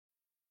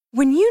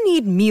When you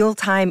need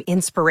mealtime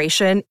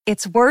inspiration,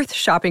 it's worth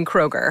shopping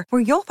Kroger,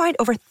 where you'll find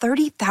over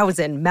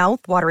 30,000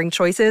 mouth-watering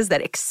choices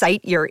that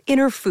excite your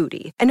inner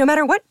foodie. And no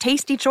matter what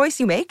tasty choice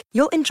you make,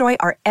 you'll enjoy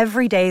our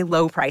everyday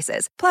low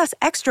prices, plus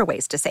extra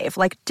ways to save,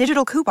 like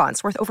digital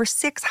coupons worth over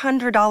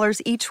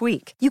 $600 each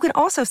week. You can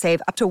also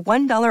save up to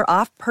 $1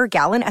 off per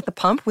gallon at the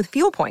pump with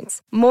fuel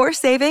points. More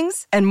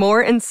savings and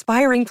more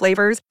inspiring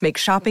flavors make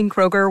shopping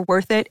Kroger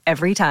worth it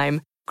every time.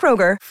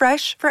 Kroger,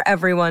 fresh for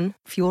everyone.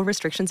 Fuel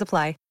restrictions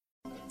apply.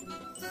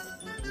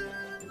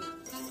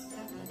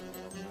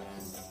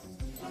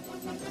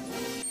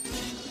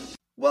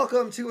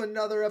 Welcome to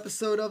another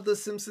episode of The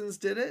Simpsons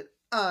Did It.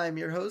 I'm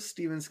your host,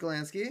 Steven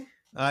Skolansky.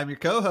 I'm your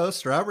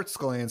co-host, Robert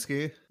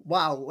Skolansky.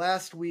 Wow,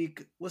 last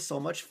week was so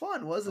much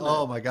fun, wasn't it?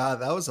 Oh my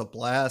God, that was a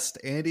blast.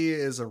 Andy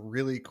is a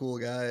really cool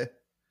guy.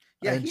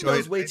 Yeah, he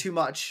knows way too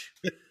much.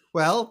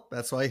 Well,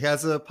 that's why he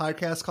has a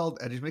podcast called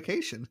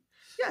Edumacation.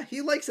 Yeah, he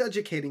likes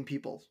educating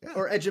people,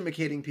 or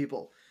edumacating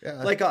people,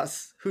 like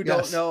us, who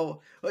don't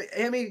know.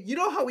 I mean, you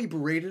know how he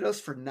berated us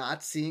for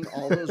not seeing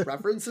all those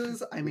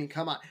references? I mean,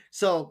 come on.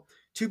 So,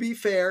 to be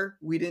fair,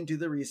 we didn't do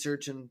the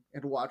research and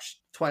watch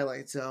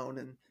Twilight Zone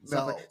and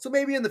stuff. No. So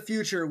maybe in the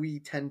future we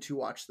tend to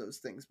watch those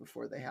things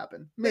before they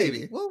happen.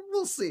 Maybe.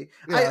 We'll see.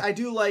 Yeah. I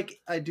do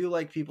like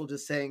people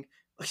just saying,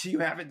 you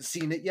haven't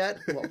seen it yet?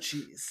 Well,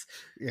 geez.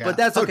 Yeah. But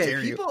that's How okay.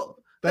 dare you. People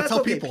That's how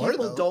okay. people are,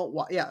 though. Don't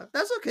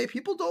that's okay.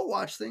 People don't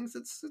watch things.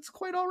 It's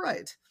quite all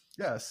right.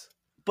 Yes.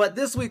 But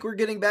this week we're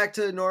getting back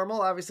to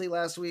normal. Obviously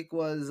last week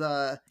was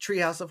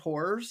Treehouse of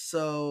Horror,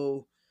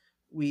 so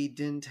we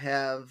didn't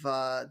have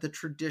the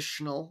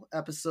traditional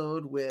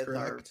episode with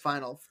our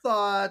final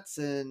thoughts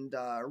and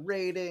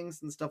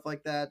ratings and stuff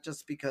like that,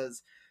 just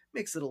because it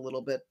makes it a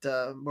little bit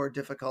more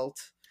difficult.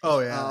 Oh,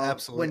 yeah,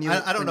 absolutely.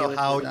 I don't know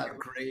how you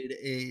grade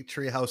a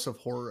Treehouse of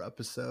Horror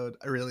episode.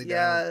 I really don't.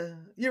 Yeah,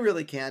 you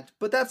really can't,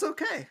 but that's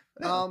okay.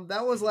 Yeah.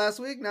 That was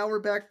last week. Now we're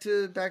back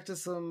to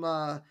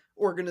some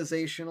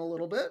organization a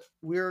little bit.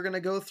 We're going to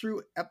go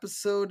through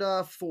episode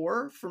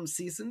 4 from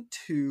season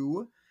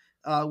 2.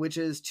 Which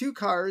is 2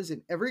 cars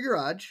in every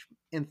garage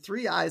and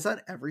 3 eyes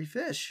on every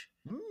fish.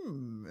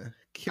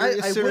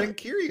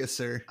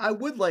 Curiouser. I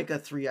would like a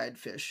 3-eyed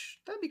fish.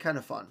 That'd be kind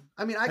of fun.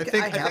 I mean, I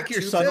think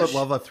your son would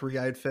love a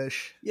 3-eyed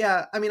fish.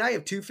 Yeah, I mean, I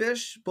have 2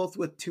 fish, both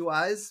with 2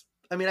 eyes.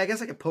 I mean, I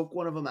guess I could poke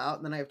one of them out,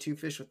 and then I have 2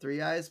 fish with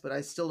 3 eyes, but I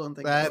still don't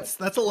think that's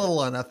a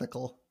little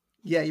unethical.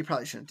 Yeah, you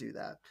probably shouldn't do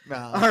that. No.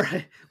 All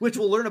right, which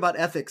we'll learn about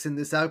ethics in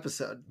this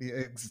episode.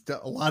 Yeah,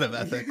 a lot of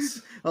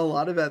ethics. A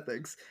lot of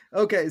ethics.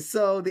 Okay,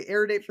 so the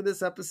air date for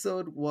this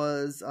episode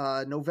was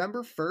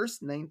November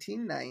 1st,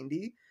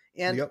 1990.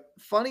 And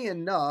funny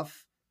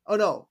enough,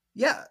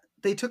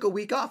 they took a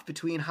week off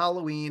between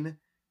Halloween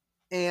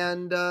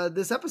and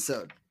this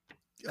episode.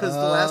 Because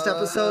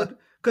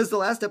the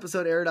last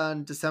episode aired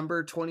on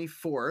December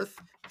 24th.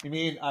 You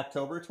mean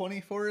October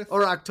 24th?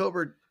 Or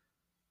October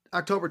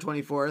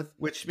 24th.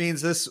 Which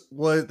means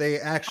they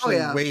actually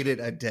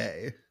waited a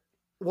day.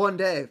 One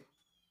day.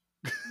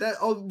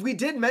 We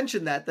did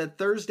mention that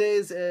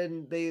Thursdays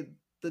and the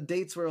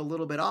dates were a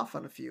little bit off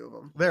on a few of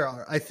them. There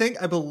are. I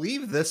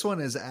believe this one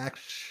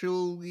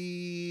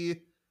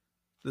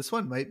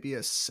might be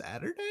a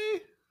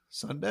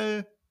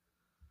Sunday?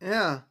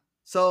 Yeah.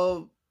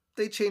 So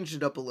they changed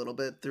it up a little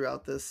bit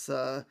throughout this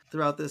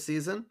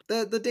season.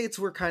 The dates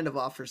were kind of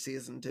off for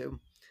season 2.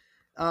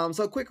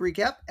 So quick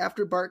recap.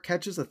 After Bart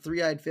catches a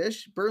 3-eyed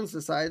fish, Burns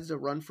decides to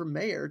run for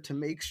mayor to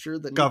make sure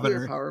the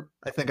nuclear power...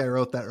 I think I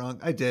wrote that wrong.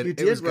 I did. You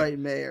did write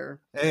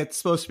mayor. It's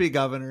supposed to be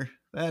governor.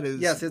 That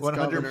is it's 100%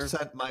 governor.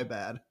 My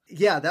bad.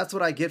 Yeah, that's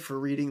what I get for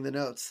reading the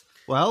notes.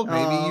 Well,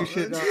 maybe you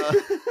should...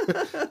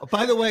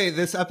 By the way,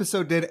 this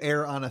episode did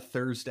air on a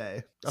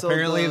Thursday. So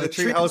apparently the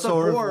Treehouse of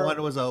Horror one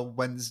was a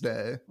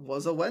Wednesday.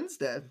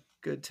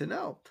 Good to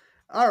know.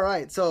 All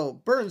right,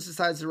 so Burns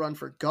decides to run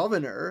for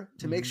governor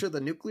to make sure the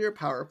nuclear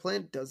power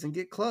plant doesn't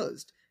get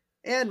closed.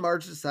 And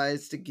Marge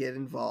decides to get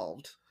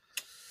involved.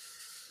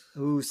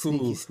 Ooh,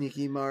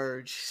 sneaky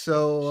Marge.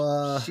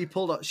 So she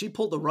pulled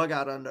the rug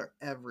out under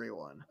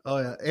everyone. Oh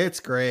yeah, it's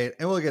great.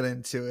 And we'll get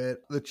into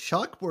it. The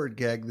chalkboard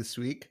gag this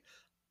week,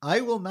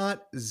 I will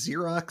not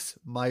Xerox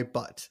my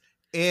butt.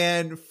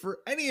 And for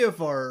any of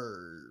our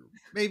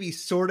maybe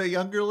sort of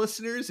younger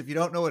listeners, if you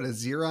don't know what a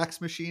Xerox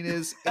machine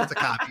is, it's a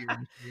copier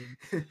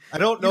machine. I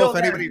don't know if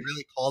anybody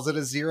really calls it a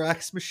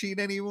Xerox machine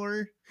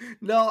anymore.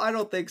 No, I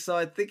don't think so.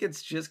 I think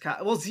it's just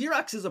well,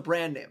 Xerox is a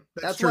brand name.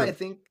 That's true. Why I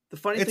think the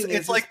funny thing is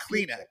it's like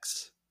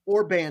Kleenex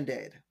or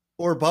Band-Aid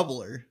or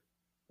Bubbler.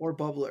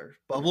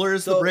 Bubbler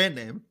is the brand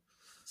name.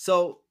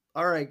 So,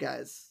 all right,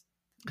 guys.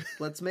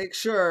 Let's make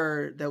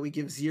sure that we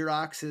give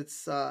Xerox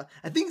its I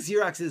think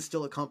Xerox is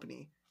still a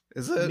company.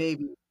 Is it?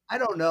 Maybe. I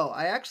don't know.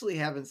 I actually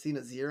haven't seen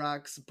a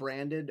Xerox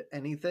branded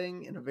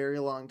anything in a very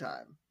long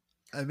time.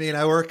 I mean,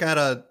 I work at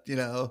in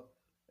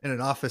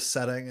an office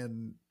setting,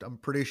 and I'm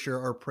pretty sure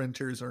our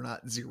printers are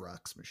not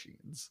Xerox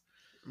machines.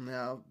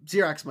 No,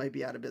 Xerox might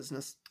be out of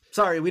business.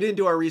 Sorry, we didn't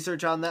do our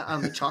research on that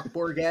on the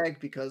chalkboard gag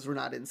because we're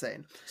not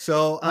insane.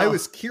 So I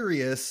was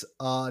curious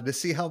to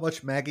see how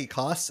much Maggie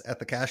costs at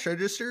the cash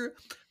register.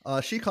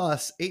 She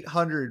costs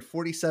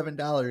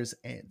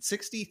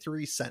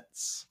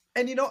 $847.63.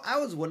 And I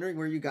was wondering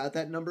where you got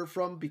that number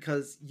from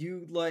because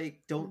you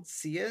don't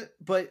see it,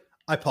 but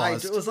I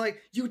paused. It was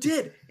like, you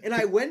did. And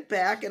I went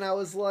back and I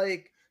was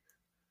like,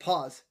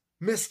 pause,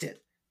 missed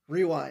it,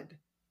 rewind,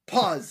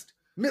 paused,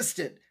 missed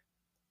it.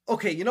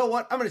 Okay, you know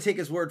what? I'm going to take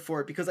his word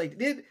for it because I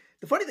did.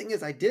 The funny thing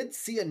is I did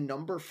see a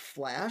number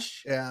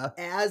flash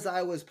as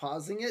I was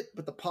pausing it,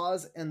 but the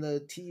pause and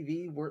the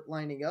TV weren't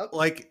lining up.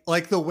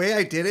 Like the way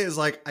I did it is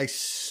like I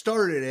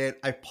started it,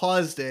 I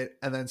paused it,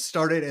 and then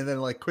started, and then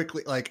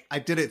quickly, I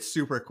did it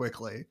super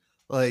quickly.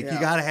 You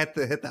gotta have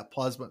to hit that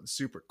pause button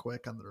super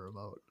quick on the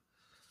remote.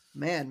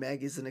 Man,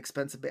 Maggie's an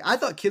expensive baby. I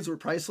thought kids were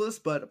priceless,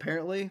 but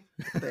apparently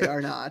they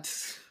are not.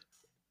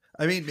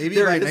 I mean, maybe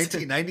by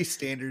 1990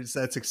 standards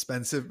that's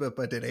expensive, but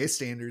by today's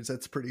standards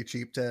that's pretty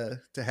cheap to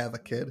have a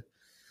kid.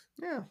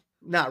 Yeah,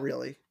 not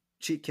really.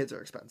 Cheap kids are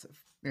expensive.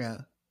 Yeah,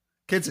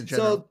 kids in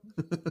general.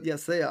 So,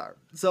 yes, they are.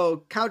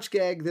 So, couch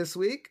gag this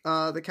week.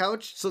 The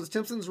couch. So the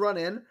Simpsons run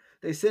in,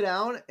 they sit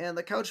down, and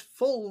the couch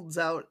folds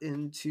out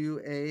into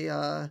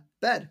a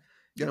bed.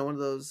 One of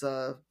those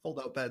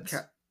fold-out beds.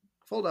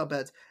 Fold-out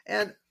beds,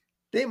 and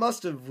they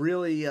must have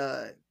really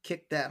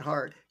kicked that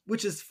hard.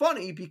 Which is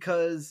funny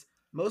because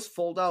most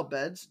fold-out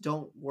beds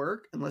don't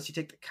work unless you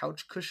take the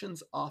couch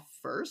cushions off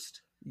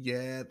first.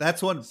 Yeah,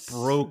 that's one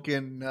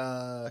broken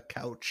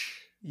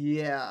couch.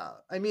 Yeah.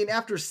 I mean,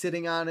 after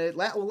sitting on it,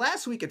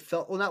 last week it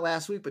fell, well, not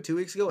last week, but 2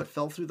 weeks ago, it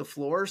fell through the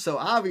floor. So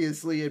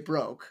obviously it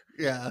broke.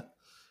 Yeah.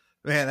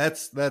 Man,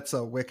 that's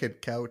a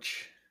wicked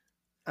couch.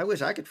 I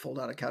wish I could fold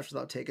out a couch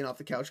without taking off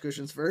the couch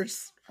cushions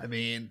first. I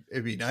mean,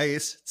 it'd be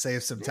nice.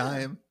 Save some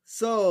time.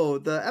 So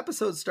the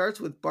episode starts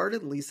with Bart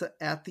and Lisa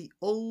at the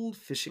old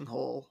fishing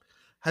hole.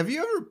 Have you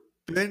ever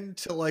been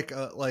to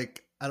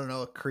I don't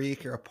know, a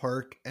creek or a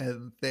park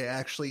and they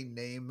actually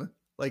name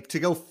to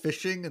go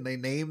fishing and they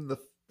name the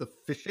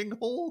fishing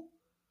hole?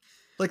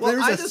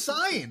 There's a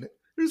sign.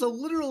 There's a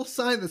literal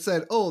sign that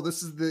said, "Oh,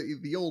 this is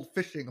the old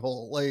fishing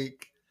hole."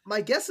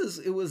 My guess is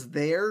it was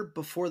there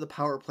before the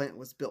power plant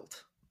was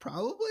built.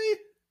 Probably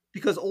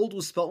because old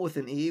was spelt with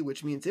an E,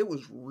 which means it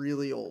was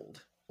really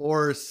old.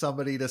 Or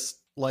somebody just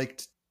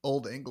liked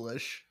Old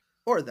English.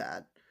 Or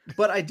that.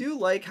 But I do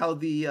like how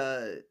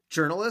the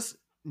journalist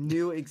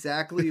knew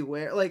exactly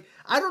where.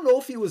 I don't know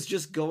if he was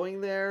just going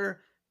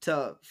there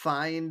to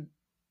find,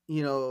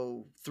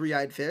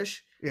 three-eyed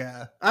fish.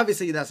 Yeah.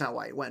 Obviously, that's not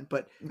why he went,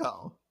 but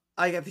no.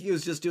 I think he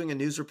was just doing a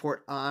news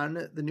report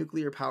on the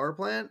nuclear power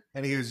plant.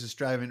 And he was just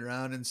driving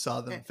around and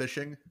saw them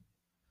fishing?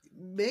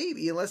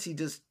 Maybe, unless he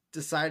just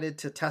decided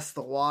to test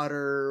the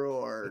water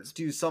or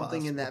do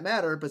something in that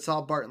matter, but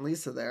saw Bart and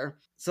Lisa there.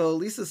 So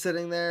Lisa's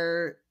sitting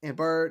there, and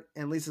Bart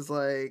and Lisa's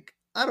like,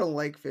 I don't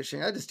like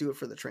fishing. I just do it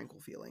for the tranquil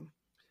feeling.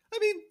 I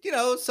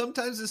mean,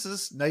 sometimes this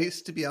is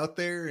nice to be out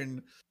there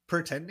and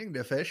pretending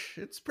to fish.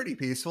 It's pretty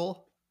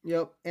peaceful.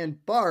 Yep.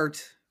 And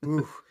Bart's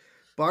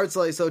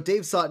like, so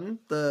Dave Sutton,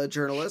 the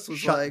journalist,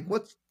 was like,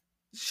 what's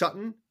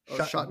Sutton?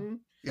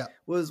 Sutton? Yeah.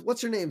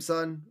 What's your name,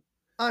 son?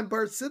 I'm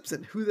Bart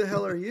Simpson. Who the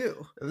hell are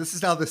you? This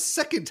is now the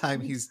second time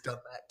he's done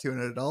that to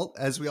an adult.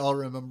 As we all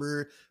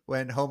remember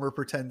when Homer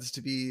pretends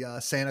to be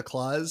Santa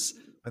Claus,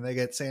 when they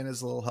get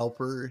Santa's little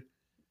helper,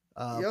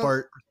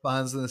 Bart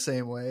responds in the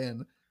same way.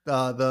 And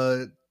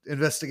the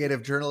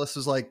investigative journalist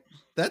was like,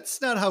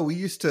 that's not how we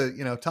used to,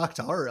 talk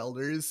to our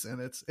elders. And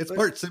it's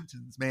Bart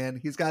Simpson's, man.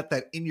 He's got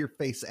that in your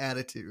face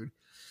attitude.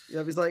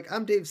 Yeah. He's like,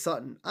 I'm Dave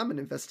Sutton. I'm an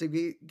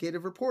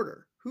investigative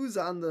reporter. Who's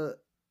on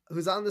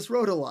this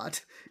road a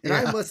lot. And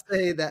I must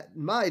say that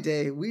in my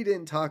day, we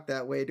didn't talk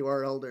that way to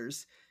our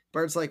elders.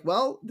 Bart's like,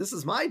 well, this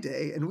is my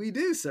day, and we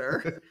do,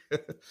 sir.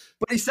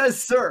 But he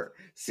says, sir.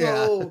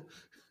 So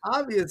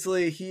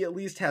obviously he at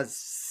least has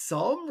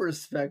some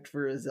respect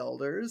for his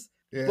elders.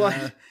 Yeah.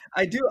 But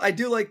I do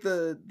like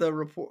the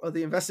report,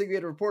 the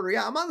investigative reporter.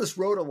 Yeah, I'm on this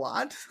road a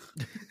lot.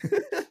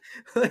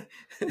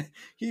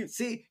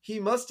 He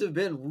must have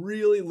been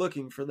really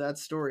looking for that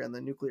story on the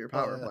nuclear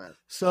power plant.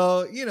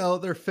 So,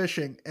 they're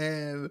fishing,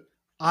 and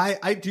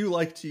I do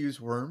like to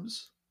use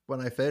worms when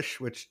I fish,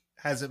 which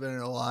hasn't been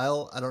in a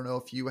while. I don't know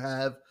if you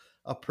have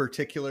a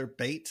particular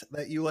bait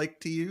that you like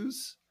to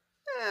use.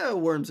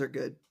 Worms are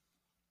good.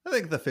 I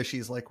think the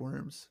fishies like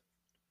worms.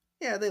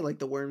 Yeah, they like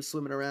the worms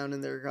swimming around in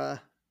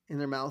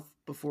their mouth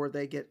before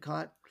they get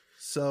caught.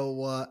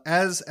 So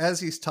as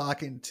he's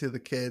talking to the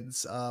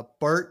kids,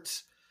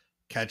 Bart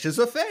catches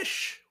a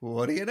fish.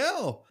 What do you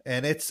know?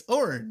 And it's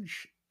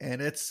orange,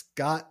 and it's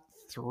got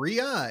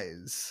 3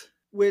 eyes.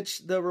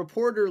 Which the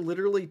reporter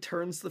literally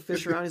turns the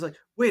fish around. He's like,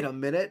 wait a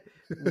minute.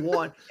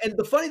 One. And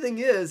the funny thing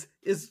is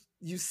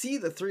you see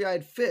the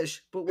 3-eyed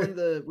fish, but when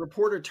the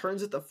reporter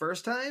turns it the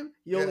first time,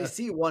 you only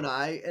see one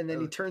eye, and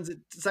then he turns it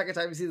the second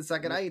time, you see the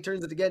second eye, he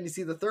turns it again, you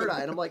see the third eye.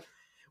 And I'm like,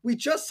 we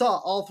just saw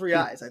all 3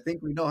 eyes. I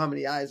think we know how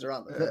many eyes are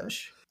on the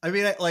fish. I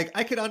mean,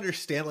 I could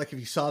understand, if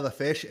you saw the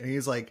fish and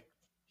he's like,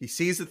 he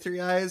sees the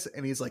three eyes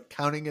and he's like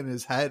counting in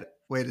his head.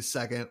 Wait a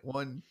second.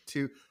 1,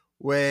 2.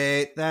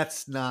 Wait,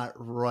 that's not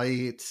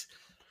right.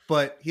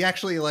 But he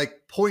actually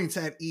like points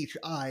at each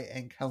eye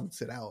and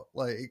counts it out.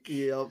 Like,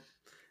 yep.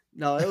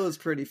 No, it was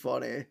pretty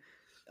funny.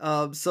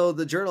 So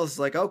the journalist is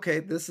like, okay,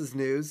 this is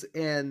news.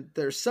 And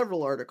there's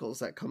several articles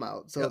that come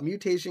out. So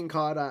mutation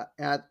caught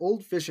at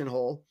Old Fishing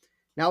Hole.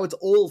 Now it's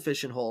Old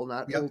Fishing Hole,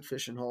 not Old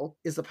Fishing Hole.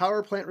 Is the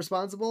power plant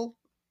responsible?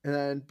 And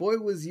then boy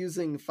was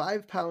using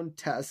 5-pound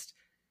test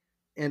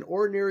and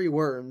ordinary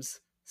worms.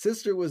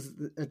 Sister was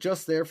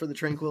just there for the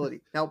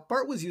tranquility. Now,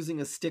 Bart was using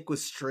a stick with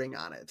string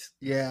on it.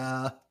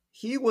 Yeah.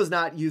 He was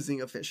not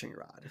using a fishing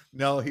rod.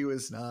 No, he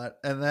was not.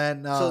 And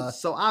then...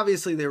 So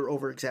obviously they were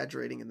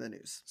over-exaggerating in the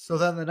news. So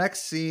then the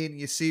next scene,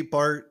 you see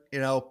Bart,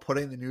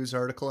 putting the news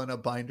article in a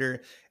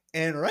binder.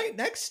 And right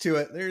next to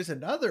it, there's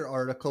another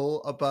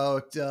article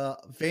about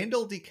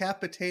Vandal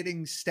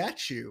decapitating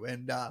statue.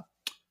 And I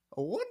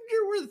wonder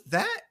where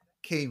that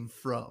came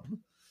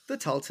from. The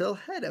Telltale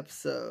Head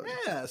episode.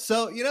 Yeah.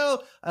 So,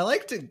 I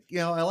like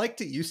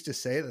to used to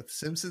say that The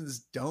Simpsons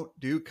don't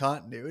do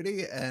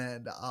continuity,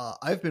 and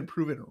I've been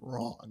proven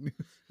wrong.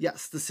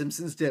 Yes, The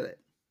Simpsons did it.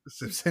 The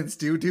Simpsons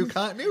do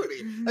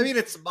continuity. I mean,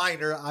 it's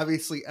minor.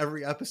 Obviously,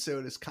 every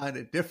episode is kind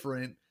of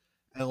different,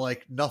 and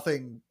like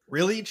nothing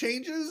really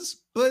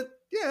changes, but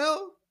they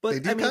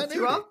do continuity.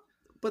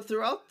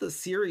 Throughout the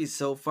series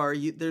so far,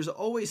 there's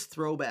always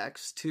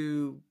throwbacks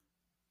to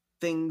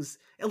things.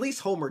 At least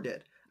Homer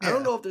did. I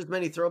don't know if there's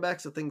many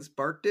throwbacks to things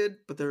Bart did,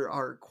 but there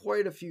are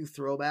quite a few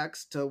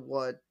throwbacks to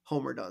what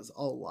Homer does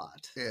a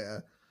lot. Yeah.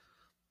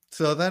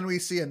 So then we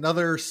see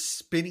another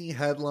spinny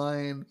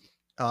headline,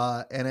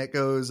 and it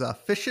goes,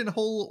 Fishin'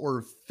 Hole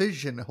or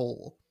Fission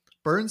Hole?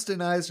 Burns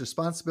denies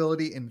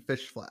responsibility in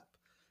fish flap.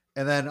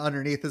 And then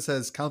underneath it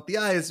says, count the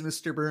eyes,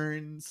 Mr.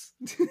 Burns.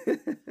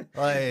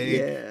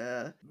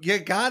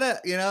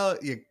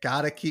 You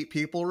gotta keep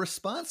people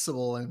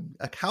responsible and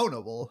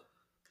accountable.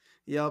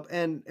 Yep,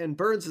 and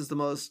Burns is the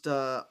most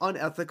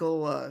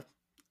unethical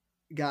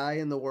guy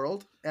in the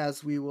world,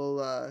 as we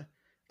will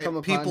come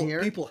upon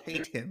here. People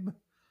hate him.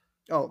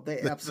 Oh,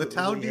 they absolutely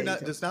the town hate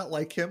him. does not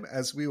like him,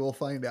 as we will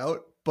find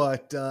out.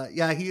 But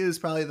he is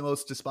probably the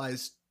most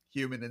despised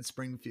human in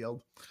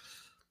Springfield.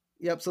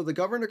 Yep. So the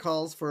governor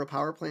calls for a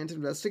power plant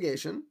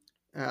investigation,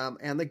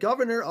 and the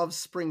governor of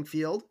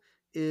Springfield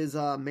is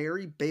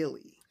Mary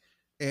Bailey.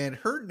 And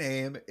her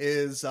name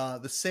is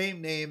the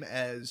same name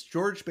as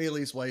George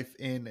Bailey's wife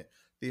in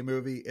the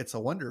movie It's a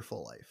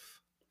Wonderful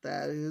Life.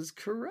 That is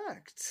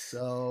correct.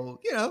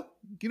 So,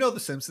 The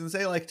Simpsons,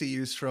 they like to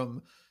use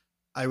from,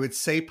 I would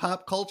say,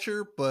 pop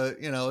culture, but,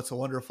 It's a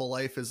Wonderful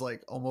Life is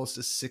like almost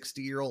a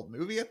 60-year-old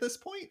movie at this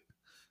point.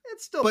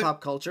 It's still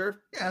pop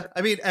culture. Yeah.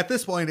 I mean, at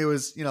this point, it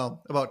was,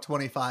 about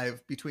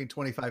between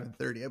 25 and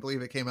 30. I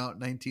believe it came out in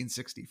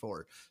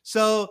 1964.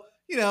 So,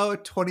 a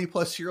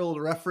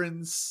 20-plus-year-old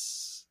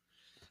reference.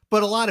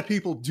 But a lot of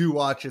people do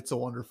watch It's a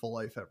Wonderful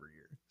Life every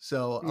year.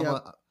 So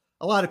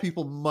a lot of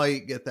people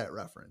might get that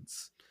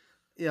reference.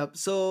 Yep.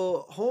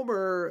 So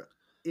Homer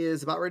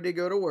is about ready to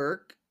go to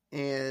work.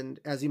 And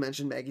as you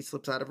mentioned, Maggie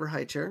slips out of her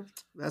high chair.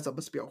 That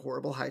must be a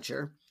horrible high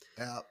chair.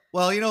 Yeah.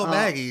 Well,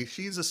 Maggie,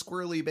 she's a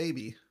squirrely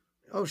baby.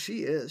 Oh,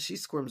 she is. She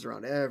squirms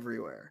around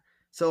everywhere.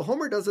 So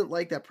Homer doesn't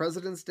like that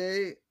President's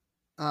Day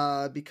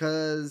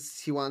because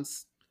he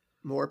wants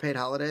more paid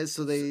holidays.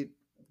 So they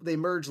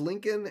merge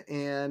Lincoln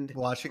and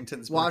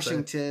Washington's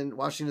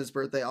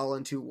birthday all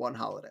into one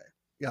holiday.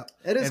 Yeah.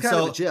 It is kind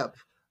of a jip.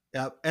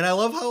 Yeah. And I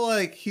love how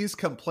he's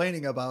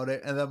complaining about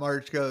it. And then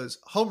Marge goes,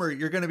 Homer,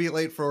 you're going to be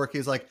late for work.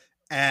 He's like,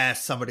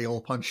 somebody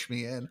will punch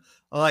me in.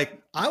 I'm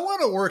like, I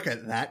want to work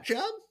at that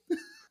job.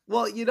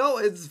 Well,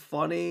 it's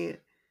funny.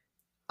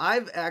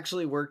 I've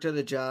actually worked at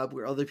a job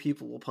where other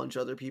people will punch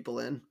other people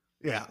in.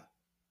 Yeah.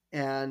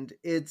 And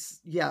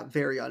it's,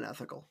 very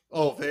unethical.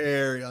 Oh,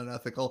 very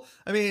unethical.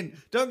 I mean,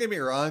 don't get me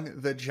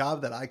wrong. The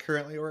job that I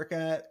currently work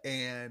at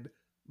and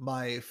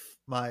my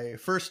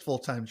first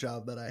full-time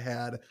job that I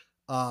had,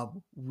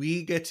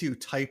 we get to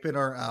type in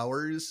our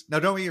hours. Now,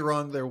 don't get me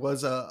wrong. There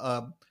was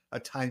a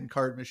time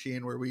card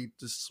machine where we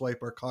just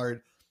swipe our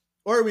card,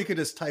 or we could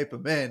just type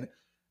them in.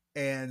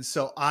 And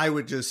so I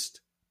would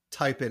just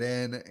type it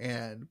in,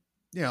 and,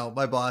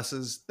 my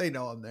bosses, they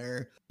know I'm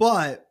there.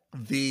 But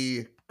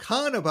the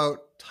con about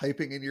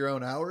typing in your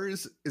own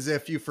hours is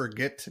if you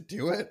forget to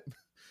do it.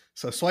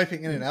 So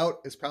swiping in and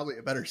out is probably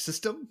a better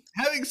system.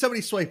 Having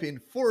somebody swipe in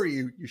for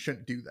you, you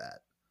shouldn't do that.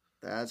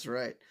 That's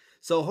right.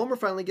 So Homer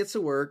finally gets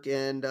to work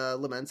and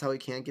laments how he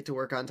can't get to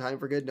work on time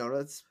for good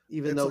donuts,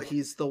 even though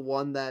he's the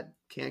one that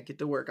can't get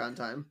to work on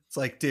time. It's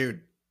like,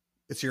 dude,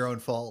 it's your own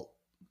fault.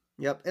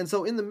 Yep. And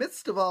so in the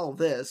midst of all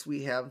this,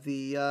 we have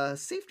the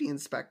safety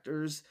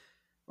inspectors,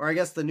 or I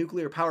guess the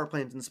nuclear power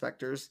plant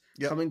inspectors,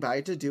 coming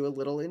by to do a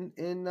little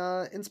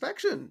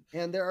inspection.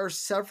 And there are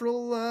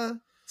several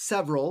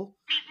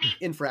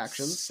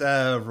infractions.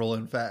 Several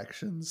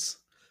infractions.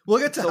 We'll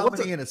get to how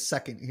many in a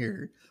second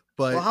here.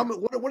 But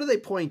what do they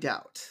point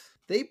out?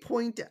 They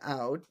point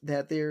out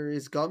that there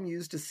is gum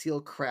used to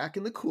seal crack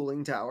in the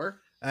cooling tower.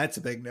 That's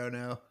a big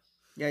no-no.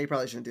 Yeah, you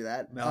probably shouldn't do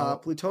that. No.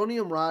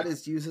 Plutonium rod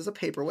is used as a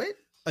paperweight.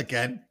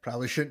 Again,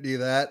 probably shouldn't do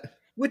that.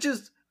 Which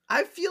is,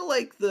 I feel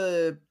like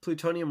the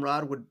plutonium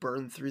rod would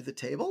burn through the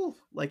table.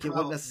 Like it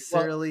wouldn't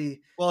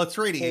necessarily well, it's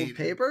radiated. hold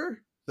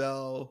paper.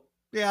 So,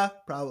 yeah,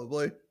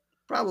 probably.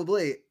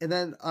 Probably. And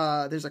then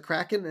there's a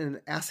kraken and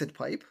an acid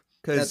pipe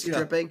that's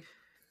dripping.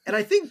 And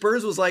I think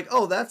Burns was like,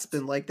 oh, that's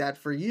been like that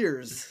for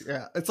years.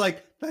 Yeah, it's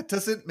like, that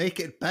doesn't make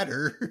it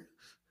better.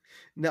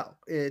 No,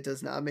 it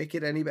does not make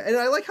it any better. And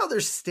I like how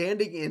they're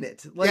standing in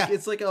it. Like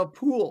it's like a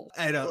pool.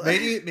 I know.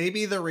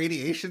 Maybe the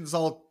radiation's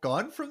all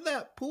gone from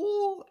that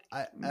pool.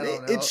 I don't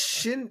know.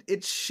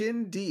 It's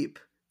shin deep.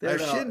 They're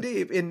shin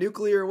deep in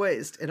nuclear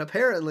waste. And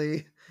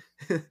apparently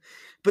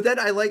but then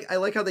I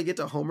like how they get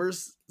to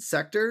Homer's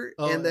sector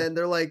and then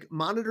they're like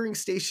monitoring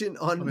station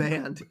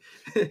unmanned.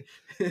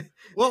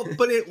 Well,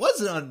 but it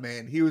wasn't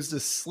unmanned. He was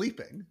just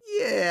sleeping.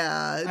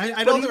 Yeah.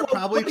 I know they're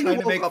probably trying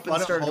to make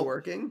fun of Homer.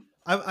 Working.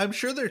 I'm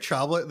sure they're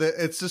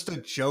it's just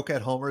a joke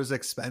at Homer's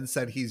expense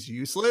that he's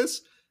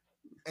useless.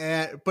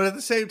 But at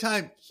the same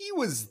time, he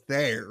was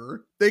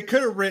there. They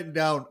could have written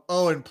down,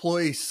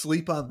 employees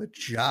sleep on the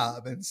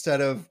job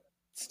instead of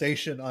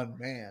station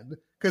unmanned.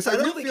 Because I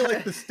don't feel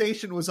like the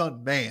station was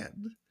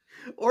unmanned.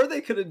 Or they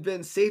could have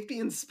been safety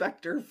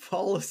inspector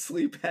fall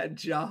asleep at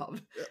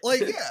job.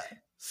 Like, yeah.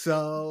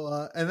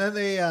 So, and then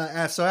they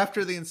so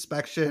after the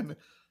inspection,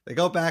 they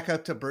go back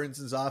up to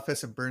Burns'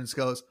 office and Burns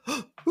goes,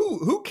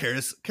 who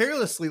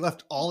carelessly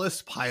left all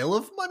this pile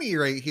of money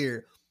right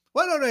here?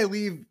 Why don't I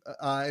leave,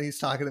 and he's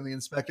talking to the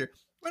inspector,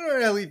 why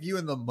don't I leave you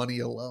and the money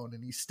alone?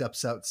 And he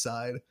steps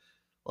outside.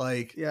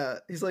 Like, yeah,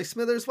 he's like,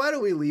 Smithers, why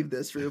don't we leave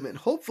this room? And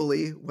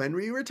hopefully when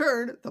we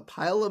return, the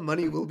pile of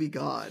money will be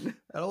gone.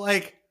 And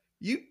I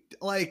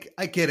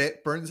get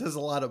it. Burns has a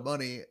lot of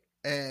money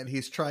and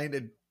he's trying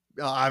to,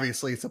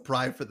 obviously it's a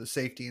bribe for the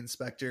safety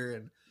inspector,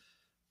 and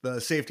the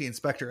safety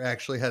inspector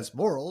actually has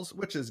morals,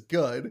 which is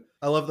good.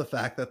 I love the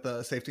fact that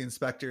the safety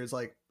inspector is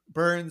like,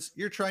 Burns,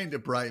 you're trying to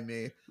bribe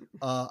me.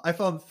 I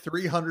found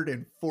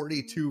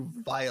 342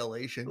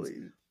 violations.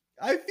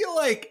 I feel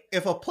like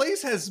if a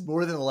place has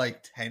more than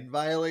like 10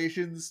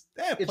 violations,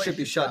 it should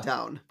be shut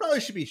down.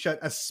 Probably should be shut,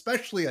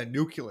 especially a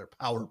nuclear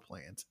power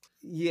plant.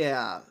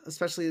 Yeah,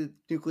 especially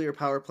nuclear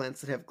power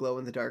plants that have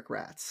glow-in-the-dark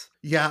rats.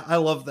 Yeah, I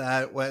love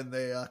that when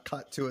they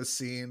cut to a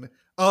scene.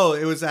 Oh,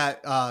 it was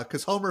at,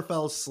 because Homer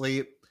fell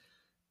asleep,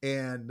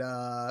 and,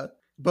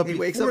 but he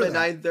wakes up at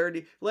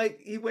 9:30. Like,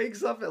 he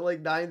wakes up at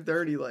like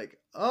 9:30, like,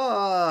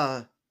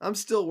 I'm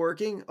still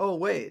working. Oh,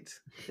 wait.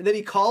 And then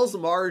he calls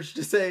Marge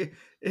to say,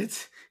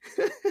 it's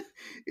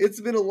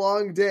been a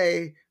long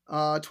day.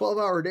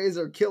 12-hour days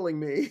are killing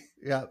me.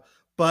 Yeah.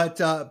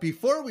 But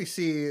before we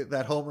see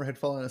that Homer had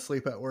fallen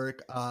asleep at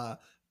work,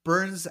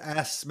 Burns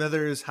asks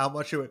Smithers how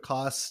much it would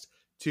cost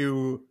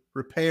to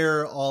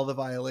repair all the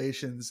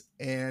violations.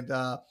 And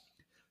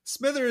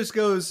Smithers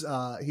goes,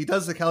 he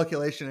does the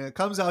calculation, and it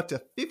comes out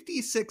to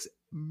 $56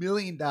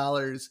 million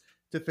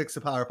to fix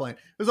the power plant.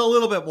 It was a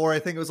little bit more. I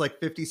think it was like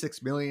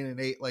 56 million and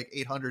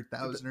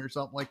 800,000 or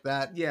something like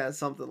that. Yeah,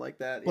 something like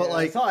that. But yeah,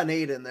 I saw an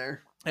 8 in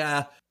there.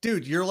 Yeah,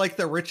 dude, you're like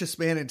the richest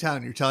man in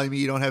town. You're telling me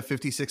you don't have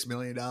 $56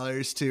 million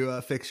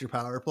to fix your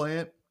power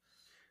plant?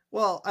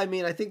 Well, I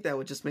mean, I think that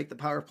would just make the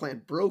power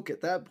plant broke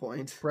at that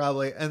point.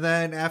 Probably. And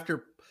then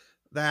after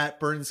that,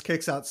 Burns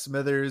kicks out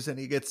Smithers and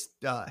he gets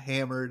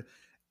hammered.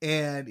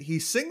 And he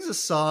sings a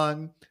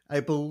song.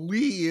 I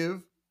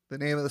believe the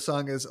name of the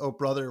song is "Oh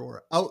Brother,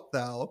 Where Art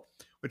Thou,"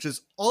 which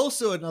is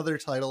also another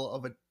title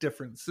of a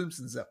different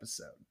Simpsons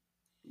episode.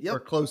 Yep. Or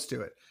close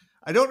to it.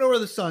 I don't know where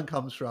the song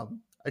comes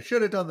from. I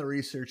should have done the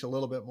research a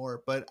little bit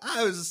more, but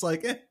I was just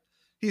like,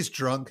 he's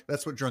drunk.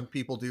 That's what drunk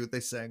people do. They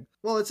sing.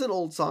 Well, it's an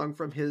old song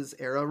from his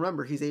era.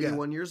 Remember, he's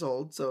 81 years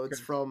old, so it's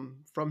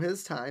from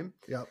his time.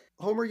 Yep.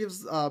 Homer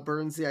gives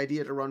Burns the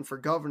idea to run for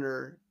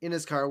governor in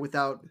his car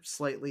without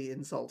slightly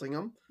insulting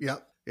him.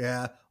 Yep.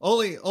 Yeah.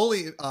 Only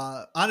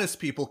honest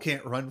people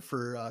can't run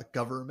for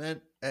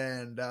government.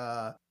 And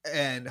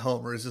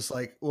Homer is just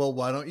like, well,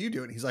 why don't you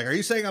do it? He's like, are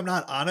you saying I'm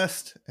not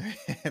honest?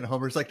 And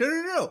Homer's like,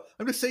 no.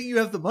 I'm just saying you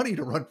have the money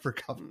to run for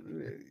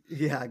governor.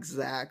 Yeah,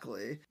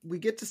 exactly. We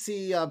get to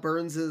see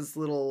Burns's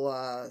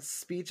little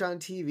speech on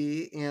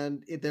TV,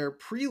 and they're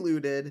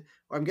preluded,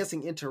 or I'm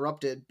guessing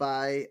interrupted,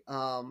 by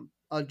a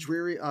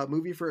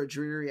movie for a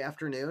dreary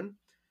afternoon.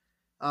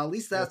 At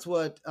least that's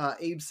what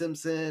Abe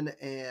Simpson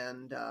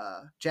and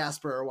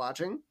Jasper are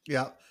watching.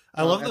 Yeah.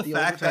 I love the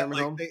fact that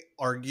they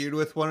argued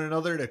with one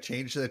another to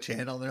change the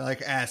channel. And they're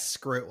like,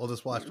 screw it. We'll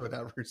just watch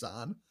whatever's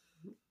on.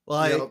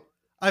 Like, yep.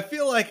 I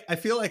feel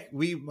like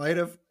we might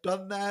have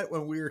done that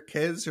when we were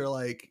kids, or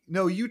like,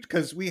 no,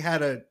 because we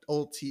had an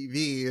old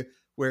TV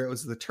where it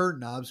was the turn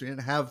knobs. We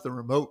didn't have the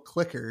remote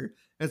clicker.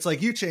 And it's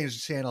like, you change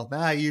the channel.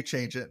 Nah, you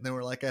change it. And then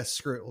we're like,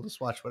 screw it. We'll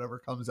just watch whatever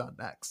comes on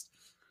next.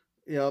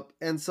 Yep.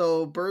 And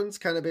so Burns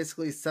kind of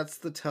basically sets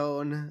the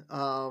tone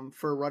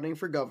for running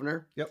for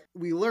governor. Yep.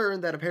 We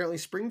learn that apparently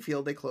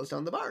Springfield, they closed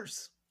down the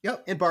bars.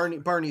 Yep. And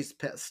Barney's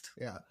pissed.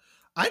 Yeah.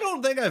 I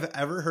don't think I've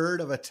ever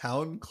heard of a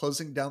town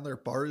closing down their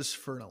bars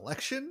for an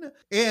election.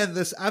 And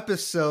this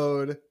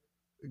episode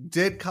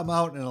did come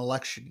out in an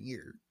election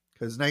year,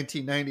 because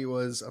 1990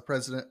 was a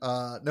president.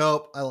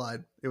 Nope, I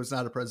lied. It was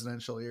not a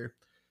presidential year.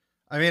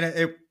 I mean,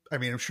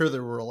 I'm sure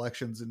there were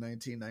elections in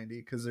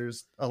 1990 because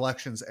there's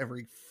elections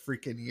every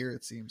freaking year,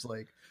 it seems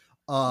like.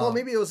 Well,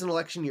 maybe it was an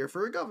election year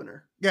for a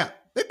governor. Yeah,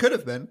 it could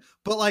have been.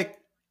 But like,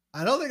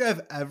 I don't think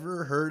I've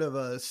ever heard of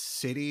a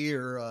city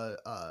or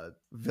a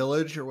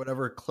village or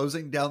whatever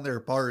closing down their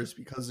bars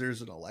because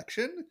there's an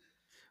election.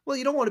 Well,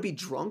 you don't want to be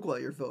drunk while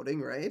you're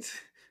voting, right?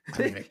 I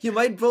mean, you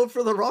might vote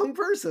for the wrong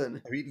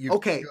person. I mean,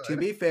 okay, to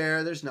be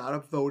fair, there's not a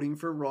voting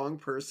for wrong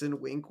person.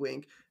 Wink,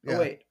 wink. Yeah. Oh,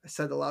 wait, I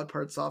said the loud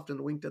part soft and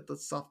winked at the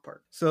soft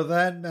part. So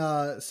then,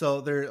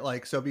 so they're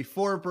like, so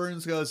before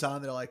Burns goes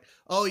on, they're like,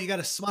 oh, you got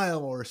to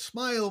smile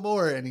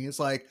more. And he's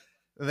like,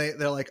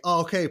 they're like,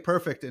 oh, okay,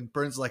 perfect. And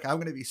Burns is like, I'm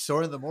going to be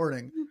sore in the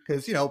morning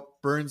because, you know,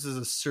 Burns is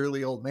a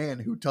surly old man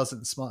who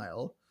doesn't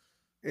smile.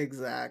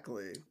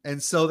 Exactly.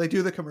 And so they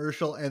do the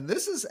commercial, and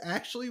this is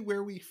actually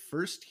where we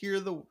first hear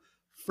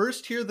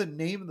the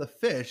name of the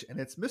fish, and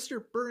it's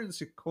Mr. Burns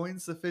who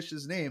coins the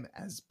fish's name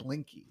as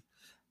Blinky.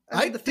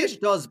 I mean, the fish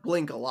does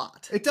blink a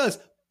lot. It does,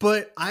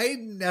 but I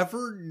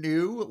never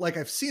knew, like,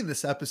 I've seen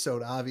this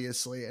episode,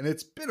 obviously, and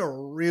it's been a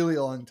really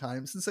long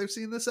time since I've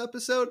seen this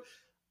episode.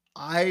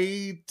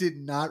 I did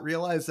not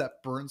realize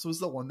that Burns was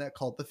the one that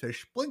called the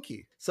fish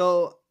Blinky.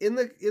 So in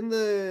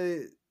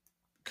the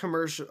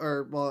commercial,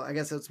 or well, I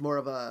guess it's more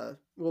of a,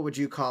 what would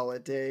you call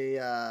it?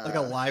 Like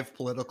a live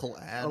political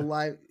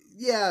ad.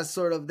 Yeah,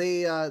 sort of.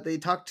 They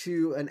talked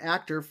to an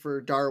actor for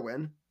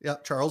Darwin. Yeah,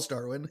 Charles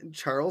Darwin.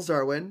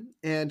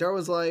 And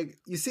Darwin's like,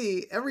 you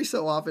see, every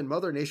so often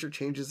Mother Nature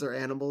changes their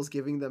animals,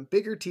 giving them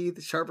bigger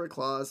teeth, sharper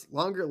claws,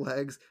 longer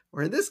legs,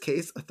 or in this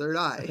case, a third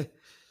eye.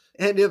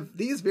 And if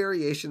these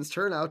variations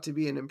turn out to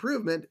be an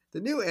improvement,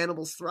 the new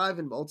animals thrive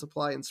and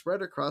multiply and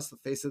spread across the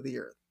face of the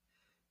earth.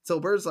 So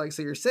Bird's like,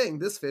 so you're saying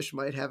this fish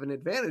might have an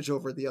advantage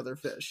over the other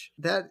fish.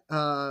 That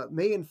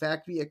may in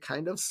fact be a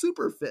kind of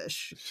super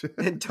fish.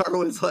 And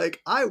Darwin's like,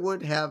 I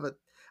wouldn't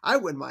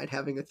mind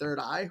having a third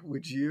eye.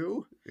 Would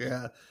you?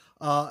 Yeah.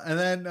 And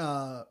then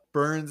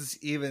Burns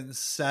even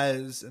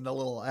says in the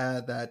little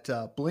ad that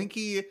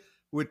Blinky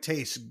would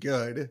taste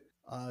good.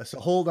 So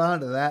hold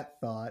on to that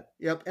thought.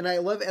 Yep. And I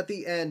love at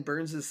the end,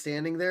 Burns is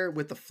standing there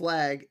with the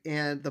flag,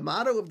 and the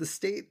motto of the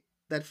state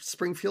that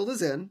Springfield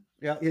is in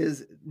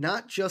is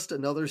not just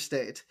another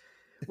state,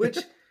 which,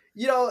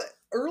 you know,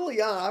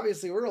 early on,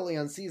 obviously we're only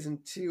on season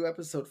 2,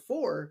 episode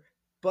 4,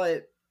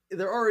 but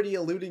they're already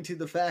alluding to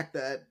the fact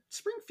that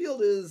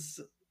Springfield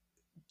is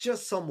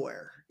just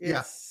somewhere.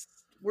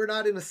 We're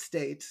not in a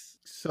state.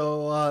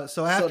 So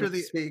after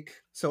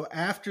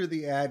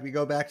the ad, we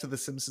go back to the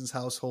Simpsons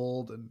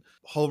household, and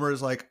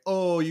Homer's like,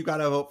 oh, you got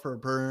to vote for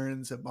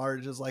Burns. And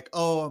Marge is like,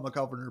 oh, I'm a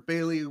Governor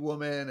Bailey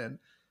woman. And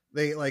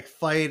they like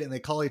fight and they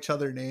call each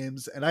other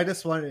names. And I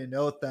just wanted to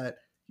note that,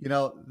 you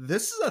know,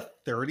 this is a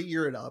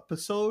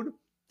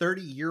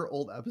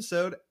 30-year-old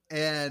episode,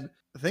 and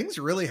things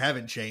really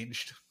haven't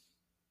changed.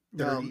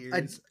 30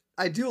 years.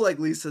 I do like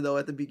Lisa, though,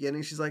 at the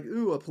beginning. She's like,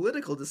 ooh, a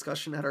political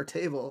discussion at our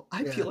table.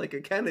 I feel like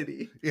a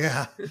Kennedy.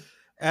 Yeah.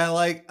 And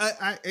like,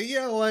 I you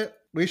know what?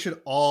 We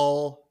should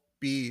all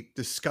be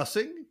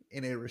discussing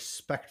in a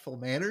respectful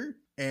manner.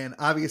 And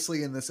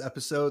obviously in this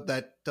episode,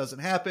 that doesn't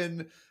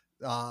happen.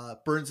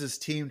 Burns's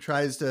team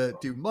tries to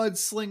do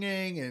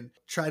mudslinging and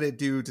try to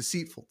do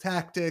deceitful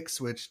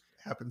tactics, which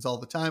happens all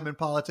the time in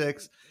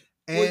politics.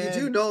 And, well, you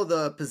do know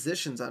the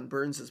positions on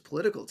Burns's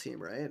political team,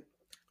 right?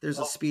 There's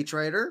a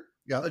speechwriter,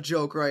 a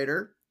joke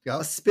writer,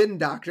 a spin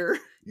doctor,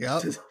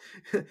 a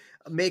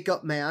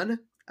makeup man.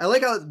 I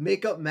like how it's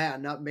makeup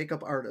man, not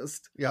makeup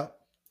artist.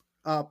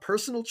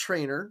 Personal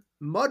trainer,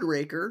 mud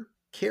raker,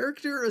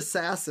 character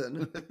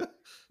assassin,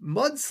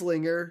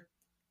 mudslinger,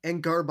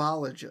 and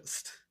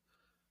garbologist.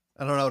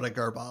 I don't know what a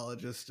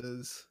garbologist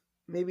is.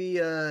 Maybe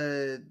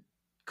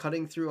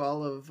cutting through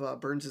all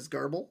of Burns's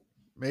garble.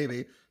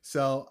 Maybe.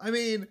 So, I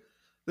mean,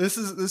 this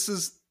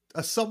is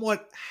a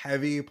somewhat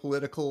heavy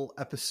political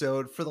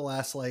episode for the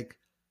last, like,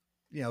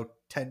 you know,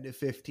 10 to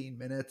 15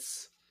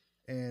 minutes.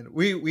 And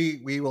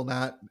we will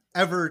not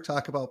ever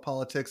talk about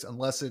politics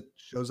unless it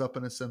shows up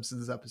in a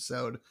Simpsons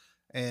episode.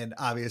 And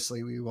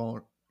obviously we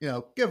won't, you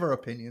know, give our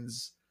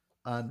opinions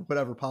on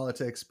whatever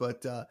politics,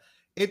 but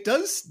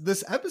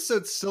this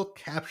episode still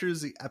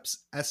captures the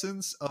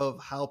essence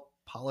of how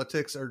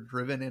politics are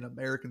driven in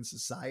American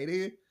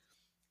society.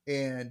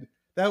 And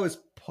I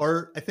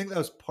think that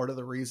was part of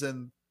the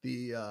reason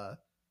the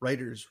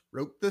writers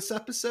wrote this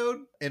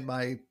episode. In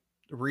my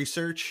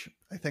research,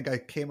 I think I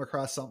came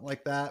across something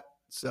like that.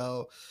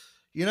 So,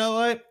 you know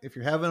what? If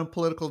you're having a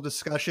political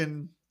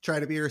discussion,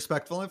 try to be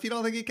respectful. And if you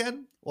don't think you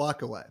can,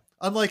 walk away.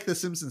 Unlike The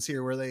Simpsons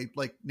here, where they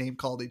like name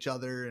called each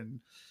other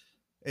and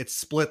it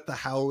split the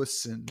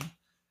house, and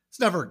it's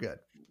never good.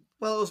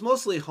 Well, it was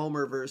mostly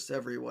Homer versus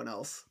everyone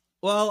else.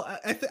 Well,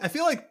 I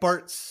feel like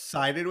Bart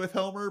sided with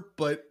Homer,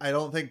 but I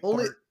don't think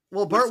Bart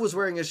was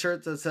wearing a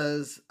shirt that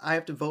says, I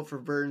have to vote for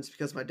Burns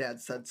because my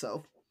dad said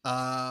so.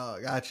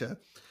 Gotcha.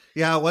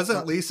 Yeah,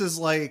 wasn't Lisa's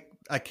like,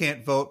 I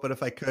can't vote, but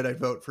if I could, I'd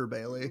vote for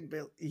Bailey.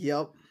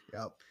 Yep.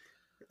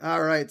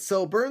 All right,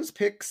 so Burns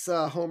picks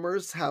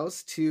Homer's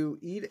house to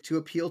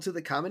appeal to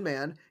the common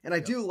man, and I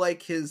do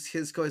like his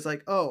go. He's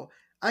like, "Oh,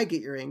 I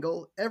get your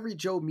angle. Every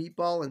Joe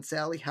Meatball and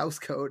Sally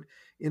Housecode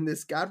in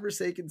this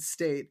godforsaken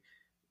state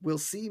will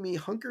see me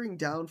hunkering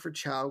down for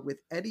chow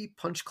with Eddie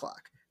Punch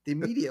Clock. The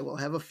media will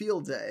have a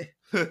field day."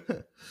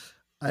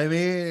 I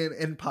mean,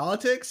 in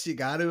politics, you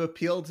got to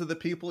appeal to the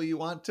people you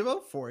want to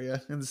vote for you.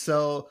 And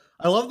so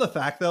I love the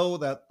fact, though,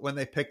 that when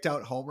they picked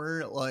out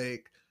Homer,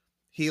 like,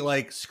 he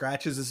like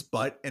scratches his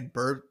butt and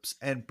burps,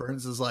 and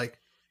Burns is like,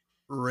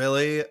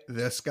 really,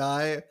 this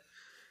guy?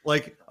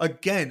 Like,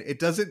 again, it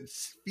doesn't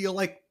feel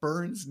like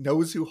Burns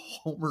knows who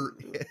Homer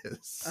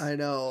is. I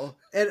know.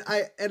 And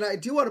I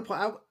do want to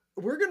point out,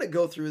 we're going to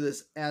go through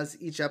this as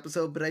each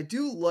episode, but I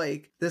do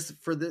like this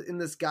in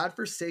this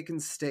godforsaken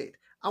state.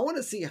 I want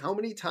to see how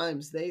many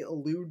times they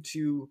allude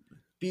to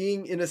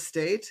being in a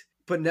state,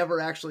 but never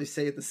actually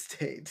say the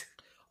state.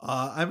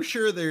 I'm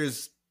sure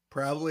there's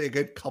probably a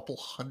good couple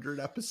hundred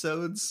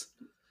episodes.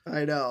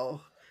 I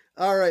know.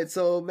 All right,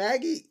 so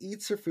Maggie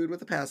eats her food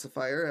with a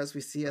pacifier, as we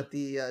see at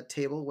the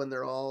table when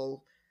they're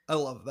all... I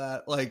love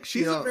that. Like,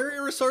 she's a very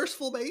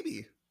resourceful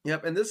baby.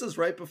 Yep, and this is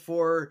right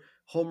before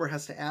Homer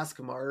has to ask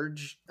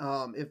Marge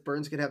if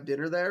Burns could have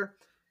dinner there.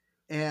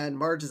 And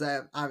Marge is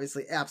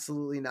obviously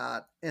absolutely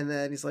not. And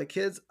then he's like,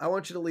 "Kids, I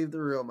want you to leave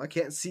the room. I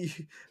can't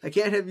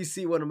have you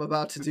see what I'm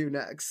about to do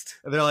next."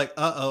 And they're like,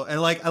 "Uh-oh."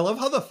 And like, I love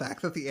how the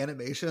fact that the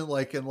animation,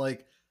 like in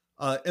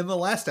the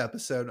last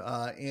episode,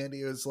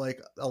 Andy was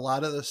like, a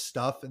lot of the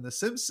stuff in The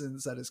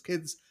Simpsons that his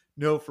kids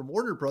know from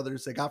Warner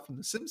Brothers, they got from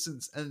The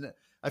Simpsons. And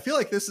I feel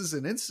like this is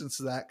an instance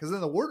of that, because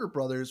in the Warner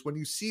Brothers, when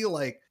you see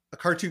like a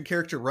cartoon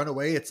character run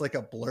away, it's like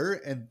a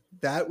blur. And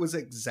that was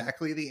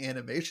exactly the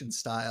animation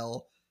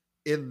style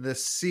in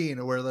this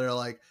scene where they're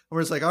like,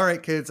 where it's like, "All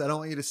right, kids, I don't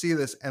want you to see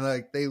this." And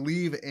like, they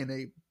leave in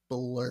a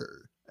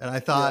blur. And I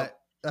thought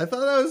that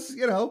was,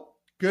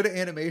 good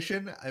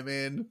animation. I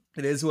mean,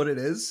 it is what it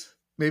is.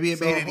 Maybe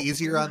it made it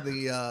easier on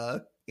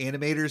the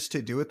animators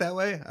to do it that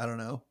way. I don't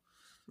know.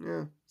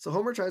 Yeah. So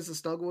Homer tries to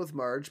snuggle with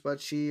Marge, but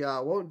she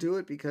won't do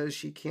it because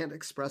she can't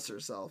express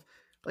herself.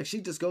 Like,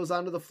 she just goes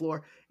onto the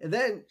floor. And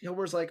then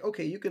Homer's like,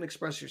 "Okay, you can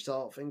express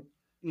yourself." And,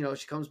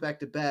 she comes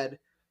back to bed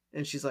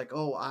and she's like,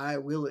 "Oh, I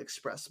will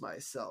express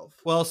myself."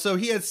 Well, so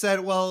he had said,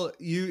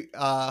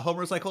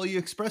 Homer's like, "Well, you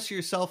express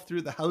yourself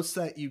through the house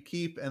that you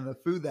keep and the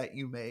food that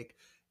you make."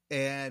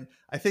 And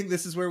I think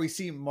this is where we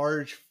see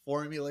Marge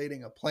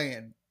formulating a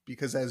plan.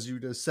 Because as you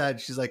just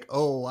said, she's like,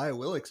 "Oh, I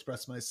will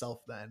express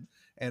myself then."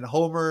 And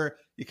Homer,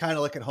 you kind of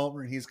look at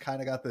Homer and he's kind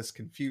of got this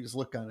confused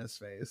look on his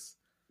face.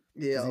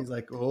 Yeah. He's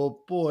like,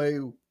 "Oh boy,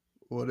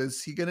 what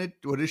is she going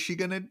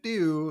to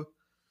do?"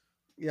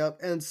 Yep.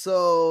 And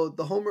so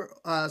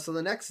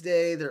the next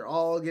day they're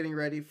all getting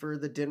ready for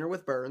the dinner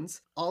with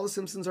Burns. All the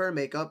Simpsons are in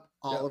makeup.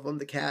 All of them,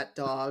 the cat,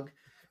 dog,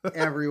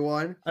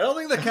 everyone. I don't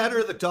think the cat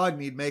or the dog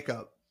need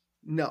makeup.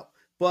 No,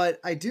 but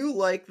I do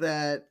like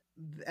that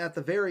at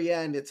the very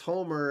end, it's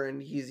Homer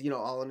and he's,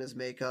 all in his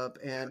makeup,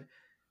 and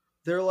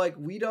they're like,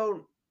 we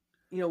don't,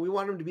 we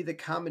want him to be the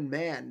common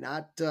man,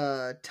 not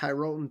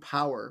Tyrone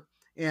Power.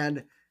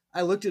 And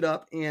I looked it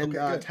up, and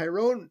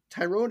Tyrone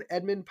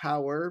Edmund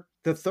Power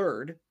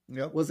III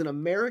was an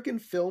American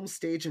film,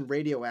 stage, and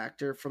radio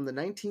actor from the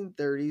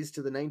 1930s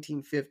to the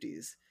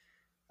 1950s.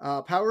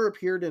 Power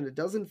appeared in a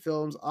dozen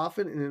films,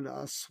 often in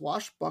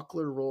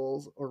swashbuckler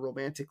roles or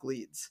romantic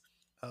leads.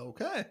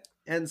 Okay.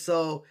 And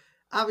so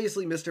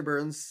obviously Mr.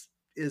 Burns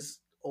is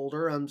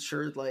older. I'm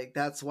sure like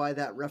that's why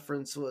that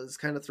reference was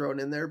kind of thrown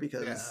in there,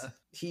 because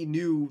he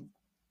knew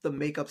the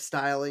makeup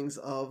stylings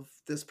of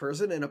this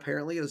person, and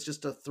apparently it was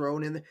just a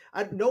thrown in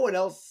there. No one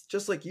else,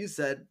 just like you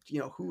said,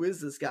 who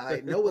is this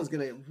guy? No one's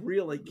gonna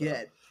really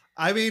get.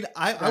 I mean,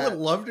 I would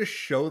love to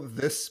show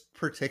this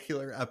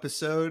particular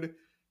episode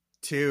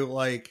to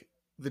like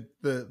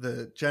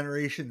the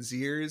Generation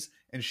Zers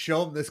and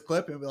show them this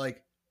clip and be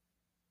like,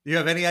 "Do you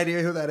have any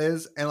idea who that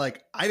is?" And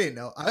like, I didn't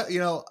know.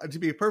 To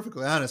be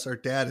perfectly honest, our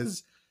dad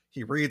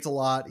he reads a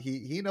lot.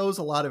 He knows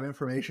a lot of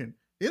information.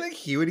 Do you think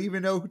he would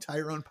even know who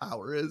Tyrone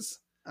Power is?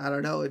 I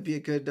don't know. It'd be a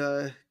good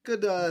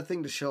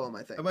thing to show him,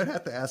 I think. I might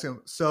have to ask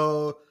him.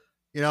 So,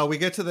 we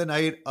get to the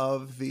night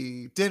of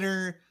the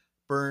dinner.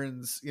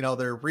 Burns,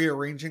 they're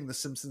rearranging the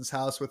Simpsons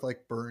house with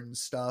like Burns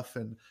stuff,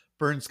 and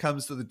Burns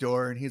comes to the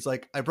door and he's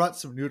like, "I brought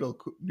some noodle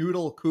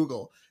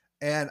kugel."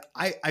 And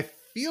I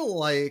feel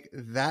like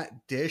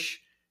that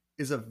dish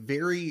is a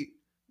very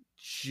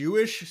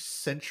Jewish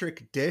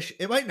centric dish.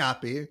 It might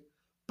not be,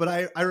 but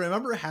I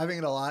remember having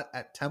it a lot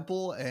at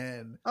Temple,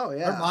 and our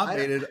mom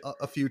made it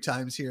a few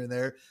times here and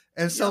there.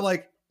 And so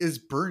like, is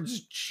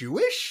Burns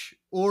Jewish,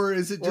 or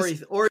is it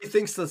just, or he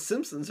thinks the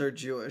Simpsons are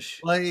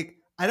Jewish? Like,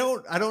 I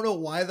don't know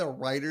why the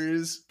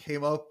writers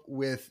came up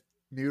with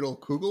noodle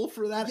kugel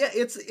for that. Yeah,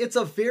 it's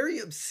a very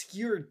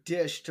obscure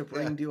dish to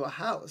bring to a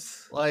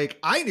house. Like,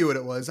 I knew what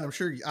it was. I'm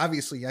sure,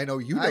 obviously, I know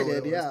you know. I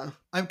did, yeah.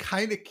 I'm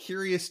kind of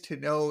curious to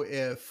know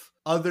if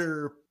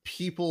other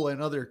people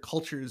in other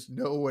cultures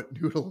know what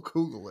noodle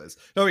kugel is.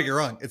 Don't get me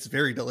wrong, it's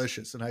very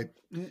delicious, and I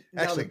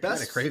actually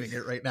kind of craving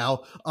it right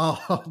now.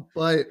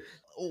 But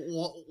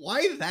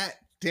why that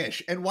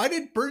dish? And why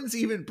did Burns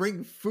even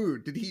bring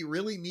food? Did he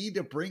really need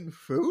to bring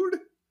food?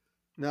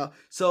 No.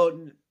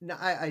 So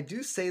I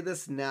do say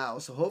this now.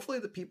 So hopefully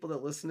the people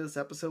that listen to this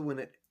episode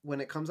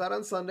when it comes out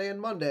on Sunday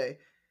and Monday,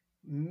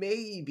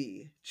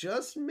 maybe,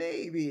 just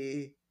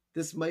maybe,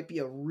 this might be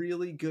a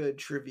really good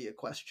trivia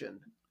question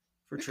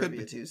for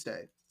Trivia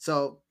Tuesday.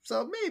 So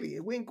maybe,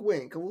 wink,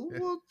 wink.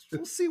 We'll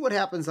see what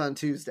happens on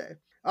Tuesday.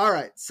 All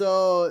right.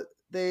 So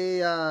they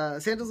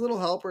Santa's Little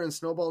Helper and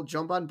Snowball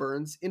jump on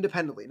Burns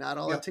independently, not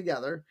all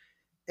together.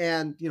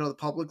 And, the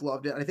public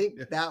loved it. I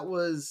think that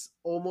was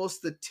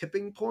almost the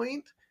tipping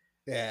point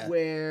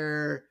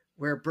where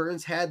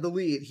Burns had the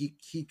lead.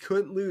 He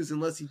couldn't lose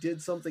unless he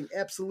did something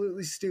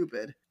absolutely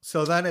stupid.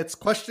 So then it's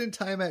question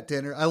time at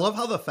dinner. I love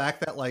how the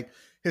fact that like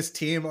his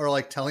team are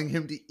like telling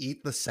him to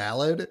eat the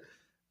salad.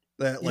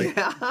 That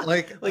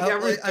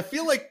I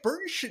feel like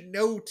Burns should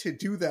know to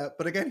do that.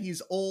 But again,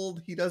 he's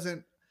old. He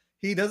doesn't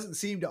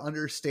seem to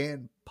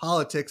understand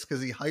politics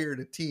because he hired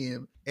a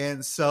team.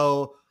 And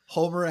so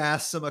Homer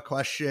asks him a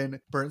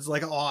question. Burns is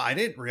like, oh, I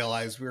didn't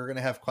realize we were going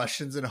to have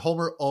questions. And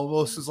Homer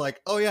almost was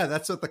like, oh yeah,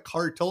 that's what the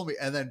card told me.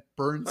 And then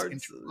Burns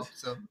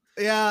interrupts him.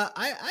 Yeah,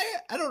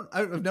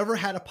 I've never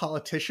had a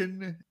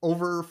politician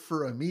over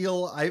for a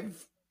meal.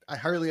 I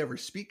hardly ever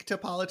speak to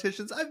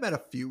politicians. I've met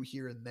a few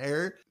here and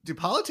there. Do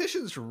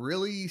politicians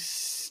really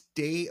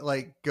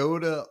go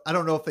to, I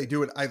don't know if they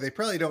do it. They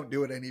probably don't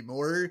do it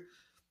anymore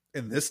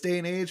in this day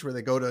and age where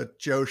they go to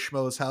Joe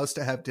Schmo's house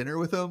to have dinner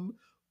with him.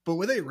 But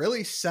would they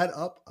really set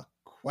up a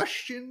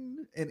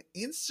question and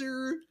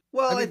answer?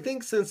 Well, I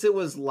think since it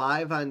was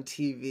live on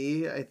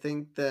TV, I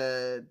think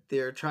that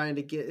they're trying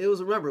to get, it was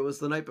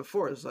the night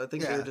before. So I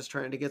think they were just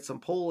trying to get some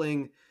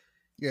polling,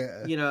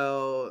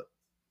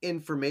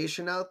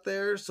 information out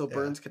there. So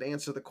Burns could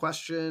answer the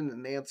question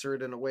and answer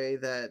it in a way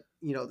that,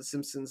 the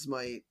Simpsons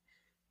might,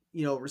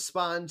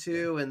 respond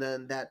to. And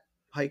then that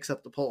hikes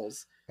up the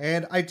polls.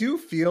 And I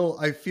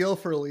feel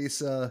for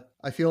Lisa.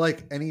 I feel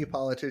like any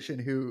politician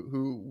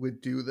who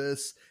would do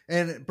this,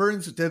 and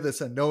Burns did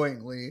this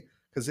unknowingly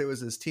because it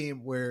was his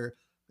team, where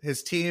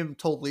his team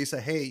told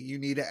Lisa, hey, you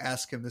need to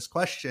ask him this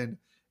question.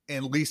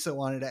 And Lisa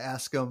wanted to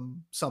ask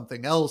him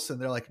something else. And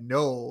they're like,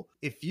 no,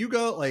 if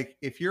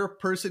you're a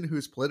person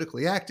who's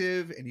politically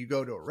active and you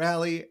go to a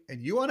rally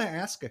and you want to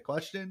ask a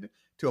question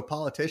to a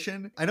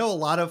politician, I know a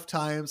lot of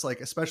times, like,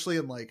 especially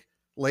in like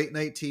late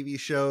night TV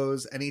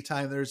shows,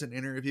 anytime there's an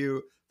interview,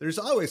 there's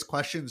always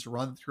questions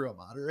run through a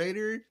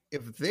moderator.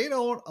 If they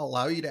don't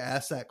allow you to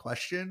ask that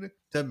question,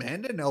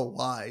 demand to know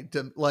why.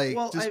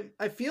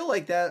 I feel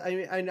like that. I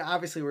mean,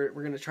 obviously we're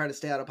going to try to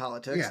stay out of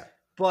politics,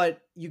 but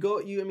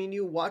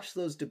you watch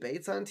those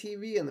debates on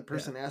TV and the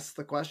person asks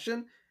the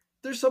question.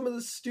 There's some of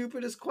the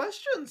stupidest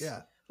questions.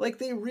 Yeah. Like,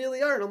 they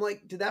really are. And I'm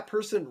like, did that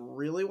person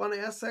really want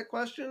to ask that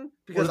question?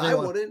 Because I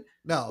wouldn't.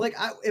 No. Like,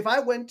 if I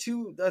went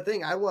to the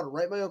thing, I want to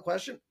write my own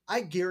question,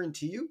 I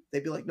guarantee you,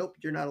 they'd be like, nope,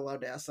 you're not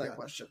allowed to ask that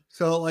question.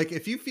 So, like,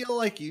 if you feel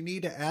like you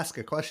need to ask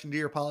a question to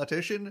your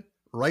politician,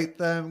 write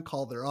them,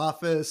 call their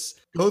office,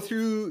 go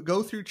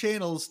through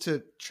channels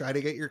to try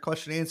to get your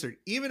question answered,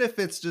 even if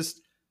it's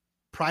just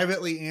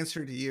privately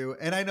answered to you.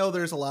 And I know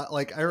there's a lot,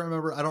 like, I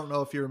don't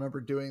know if you remember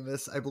doing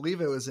this. I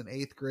believe it was in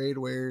 8th grade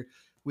where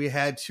we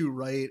had to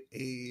write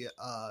a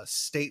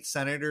state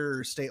senator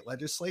or state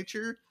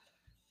legislature.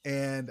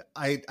 And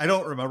I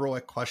don't remember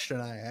what question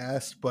I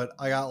asked, but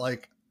I got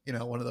like,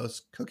 one of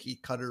those cookie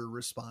cutter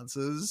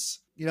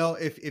responses.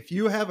 If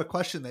you have a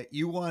question that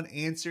you want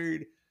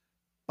answered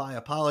by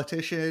a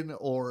politician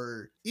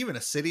or even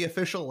a city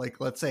official, like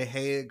let's say,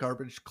 hey,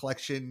 garbage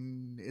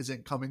collection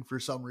isn't coming for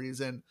some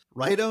reason,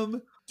 write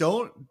them.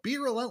 Don't be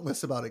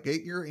relentless about it.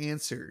 Get your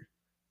answer.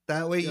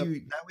 That way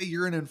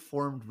you're an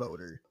informed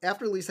voter.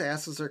 After Lisa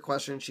asks her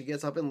question, she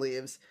gets up and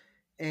leaves.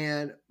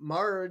 And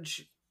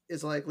Marge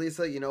is like,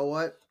 Lisa, you know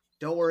what?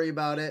 Don't worry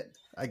about it.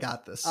 I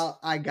got this.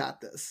 I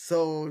got this.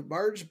 So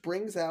Marge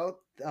brings out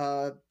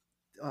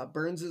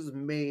Burns's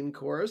main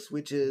course,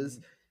 which is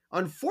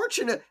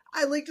unfortunate.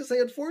 I like to say,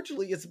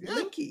 unfortunately, it's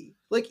Blinky.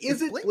 Like,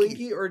 is it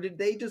Blinky, or did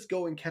they just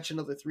go and catch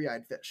another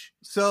three-eyed fish?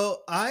 So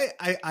I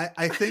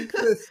think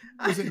this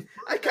was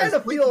I kind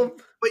of feel.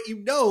 But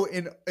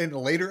in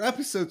later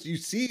episodes, you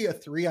see a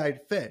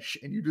three-eyed fish,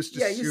 and you just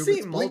assume you see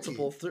it's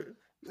multiple.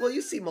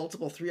 You see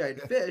multiple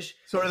three-eyed fish.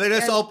 So are they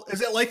just all?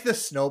 Is it like the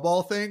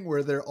Snowball thing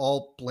where they're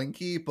all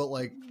Blinky, but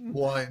like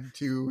 1,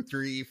 2,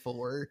 3,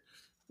 4?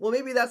 Well,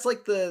 maybe that's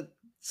like the.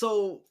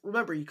 So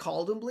remember, you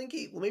called him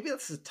Blinky. Well, maybe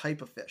that's a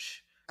type of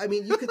fish. I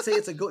mean, you could say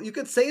it's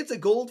a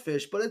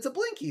goldfish, but it's a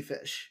Blinky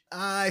fish.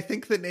 I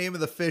think the name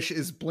of the fish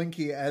is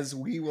Blinky, as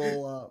we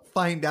will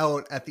find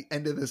out at the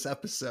end of this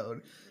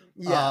episode.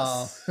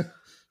 Yes.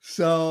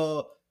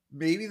 So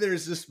maybe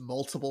there's just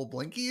multiple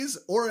Blinkies,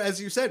 or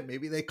as you said,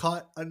 maybe they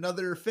caught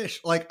another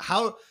fish. Like,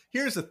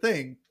 here's the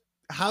thing.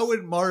 How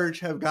would Marge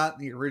have gotten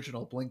the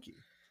original Blinky?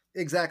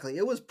 Exactly.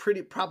 It was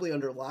probably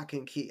under lock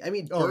and key. I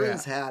mean,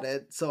 Burns had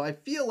it, so I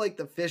feel like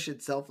the fish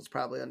itself was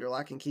probably under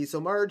lock and key. So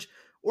Marge,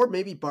 or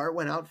maybe Bart,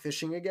 went out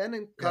fishing again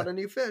and caught a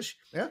new fish.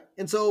 Yeah.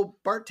 And so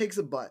Burns takes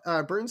a bite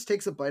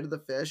of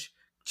the fish,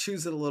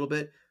 chews it a little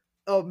bit,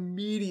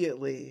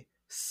 immediately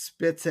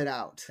spits it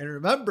out. And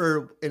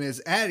remember, in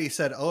his ad, he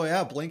said, "Oh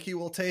yeah, Blinky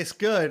will taste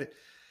good."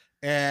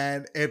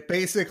 And it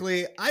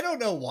basically, I don't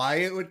know why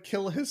it would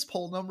kill his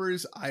poll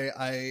numbers.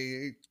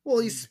 Well,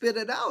 he spit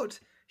it out.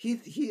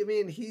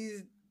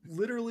 He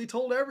literally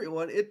told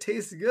everyone it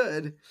tastes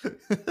good.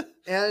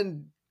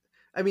 And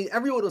I mean,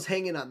 everyone was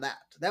hanging on that.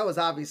 That was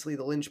obviously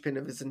the linchpin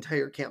of his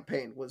entire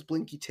campaign, was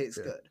Blinky tastes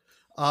good.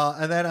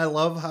 And then I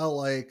love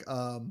how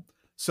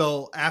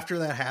so after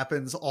that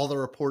happens, all the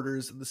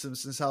reporters in the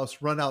Simpsons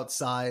house run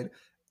outside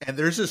and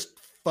there's just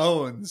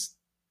phones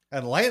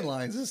and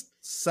landlines just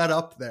set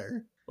up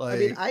there. I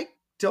mean, I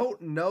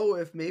don't know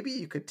if maybe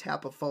you could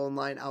tap a phone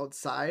line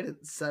outside and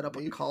set up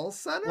a call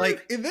center.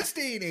 Like, in this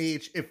day and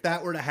age, if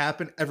that were to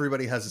happen,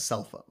 everybody has a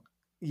cell phone.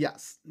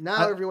 Yes.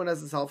 Now everyone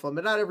has a cell phone,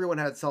 but not everyone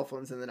had cell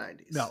phones in the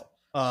 90s. No.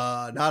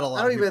 Not a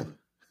lot of people.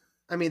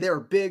 I mean, they were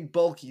big,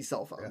 bulky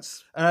cell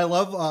phones. Yeah. And I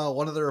love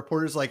one of the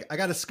reporters like, "I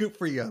got a scoop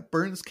for you.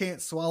 Burns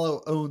can't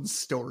swallow owns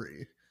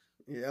story."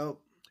 Yep.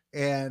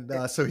 And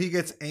so he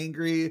gets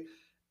angry.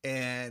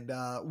 And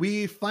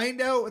we find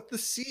out what the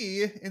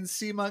C in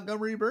C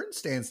Montgomery Burns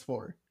stands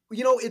for.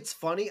 You know, it's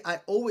funny.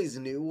 I always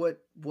knew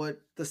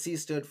what the C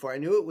stood for. I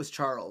knew it was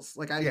Charles.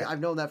 Like, I've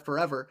known that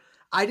forever.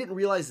 I didn't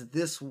realize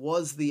this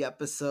was the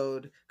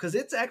episode, because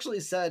it's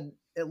actually said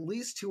at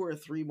least 2 or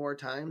 3 more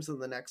times in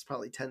the next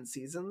probably 10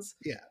 seasons.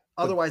 Yeah.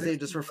 Otherwise, they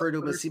just refer to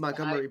him as C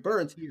Montgomery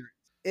Burns.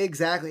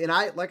 Exactly. And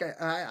I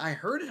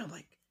heard it. I'm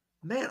like,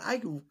 man,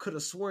 I could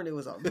have sworn it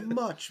was a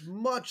much,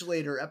 much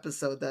later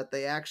episode that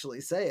they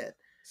actually say it.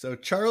 So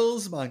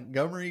Charles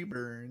Montgomery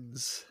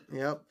Burns.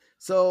 Yep.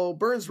 So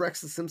Burns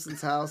wrecks the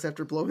Simpsons house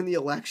after blowing the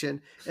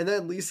election. And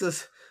then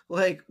Lisa's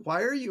like,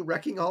 "Why are you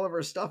wrecking all of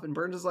our stuff?" And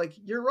Burns is like,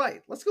 "You're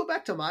right. Let's go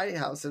back to my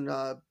house and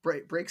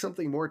break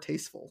something more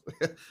tasteful."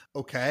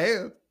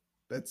 Okay.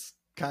 That's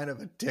kind of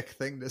a dick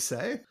thing to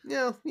say.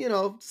 Yeah.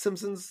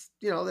 Simpsons,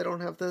 they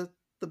don't have the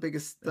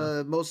biggest,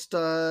 the most,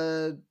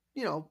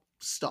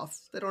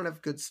 stuff. They don't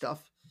have good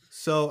stuff.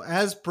 So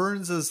as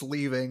Burns is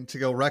leaving to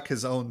go wreck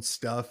his own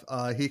stuff,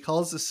 he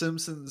calls the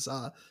Simpsons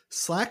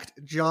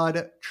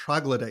slack-jawed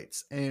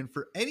troglodytes. And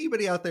for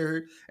anybody out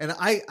there, and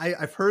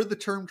I've heard the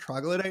term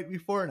troglodyte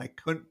before, and I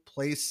couldn't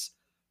place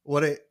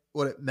what it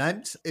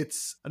meant.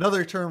 It's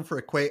another term for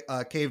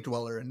a cave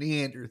dweller, a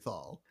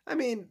Neanderthal. I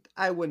mean,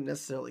 I wouldn't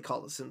necessarily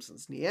call the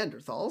Simpsons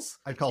Neanderthals.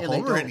 I'd call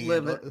Homer a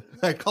Neanderthal.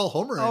 I'd call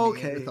Homer a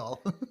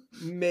Neanderthal.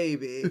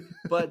 Maybe,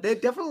 but they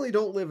definitely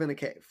don't live in a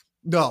cave.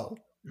 No,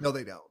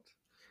 they don't.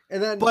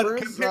 And then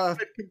Burns,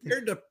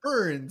 compared to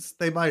Burns,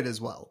 they might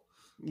as well.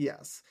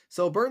 Yes.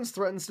 So Burns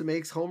threatens to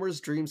make Homer's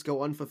dreams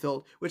go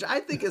unfulfilled, which I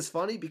think is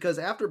funny because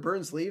after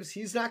Burns leaves,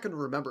 he's not going to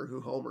remember who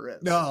Homer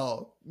is.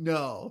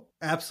 No,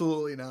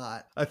 absolutely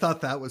not. I thought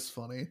that was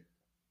funny.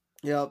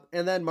 Yep.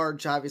 And then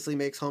Marge obviously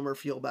makes Homer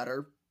feel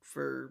better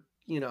for,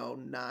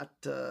 not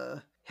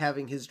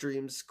having his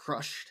dreams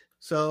crushed.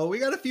 So we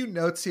got a few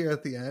notes here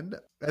at the end.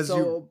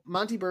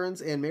 Monty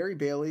Burns and Mary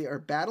Bailey are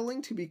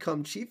battling to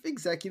become chief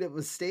executive of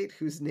a state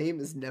whose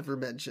name is never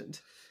mentioned.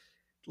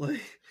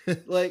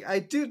 Like I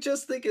do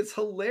just think it's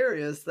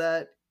hilarious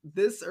that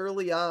this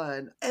early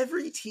on,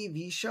 every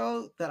TV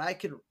show that I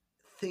could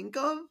think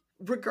of,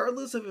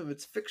 regardless of if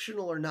it's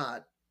fictional or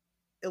not,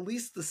 at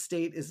least the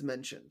state is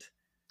mentioned.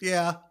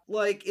 Yeah.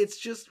 Like, it's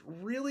just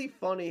really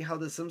funny how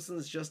the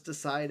Simpsons just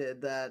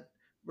decided that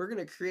we're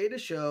going to create a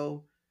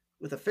show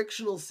with a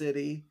fictional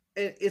city,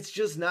 and it's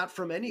just not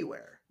from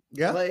anywhere.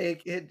 Yeah.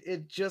 Like,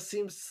 it just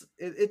seems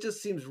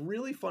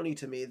really funny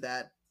to me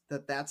that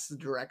that's the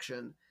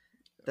direction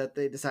that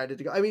they decided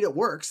to go. I mean, it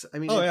works. I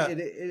mean,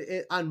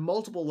 it on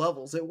multiple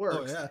levels, it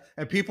works. Oh, yeah.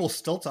 And people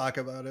still talk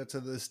about it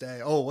to this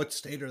day. Oh, what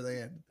state are they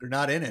in? They're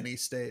not in any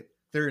state.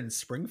 They're in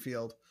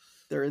Springfield.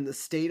 They're in the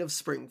state of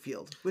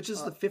Springfield, which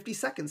is the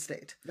 52nd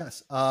state.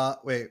 Yes.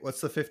 Wait,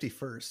 what's the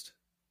 51st?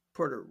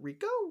 Puerto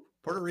Rico?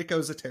 Puerto Rico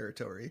is a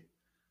territory.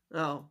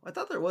 Oh, I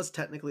thought there was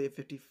technically a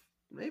 50.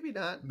 Maybe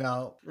not.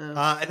 No.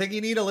 I think you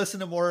need to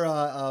listen to more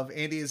of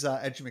Andy's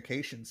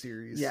education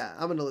series. Yeah,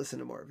 I'm going to listen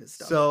to more of his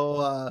stuff.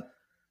 So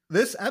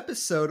this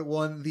episode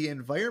won the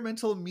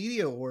Environmental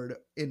Media Award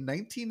in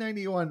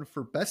 1991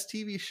 for Best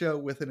TV Show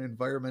with an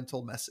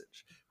Environmental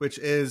Message, which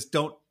is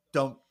don't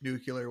dump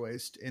nuclear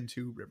waste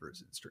into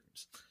rivers and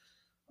streams.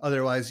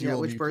 Otherwise, you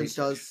will. Which Burns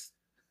does.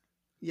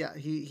 Yeah,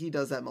 he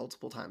does that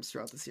multiple times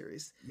throughout the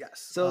series.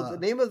 Yes. So the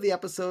name of the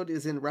episode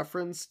is in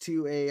reference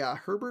to a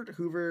Herbert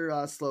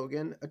Hoover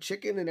slogan: "A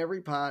chicken in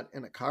every pot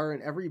and a car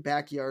in every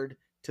backyard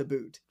to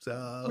boot."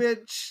 So,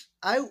 which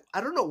I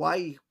don't know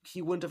why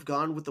he wouldn't have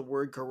gone with the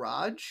word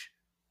garage,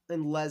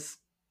 unless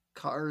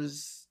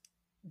cars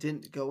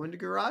didn't go into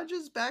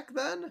garages back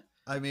then.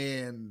 I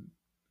mean,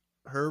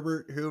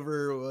 Herbert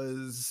Hoover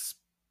was,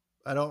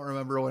 I don't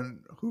remember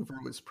when Hoover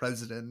was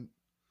president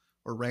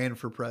or ran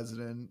for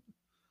president,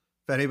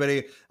 If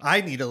anybody,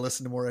 I need to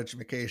listen to more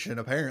education,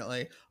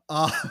 apparently.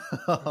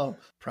 Probably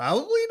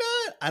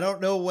not. I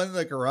don't know when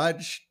the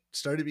garage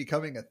started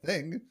becoming a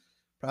thing.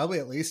 Probably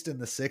at least in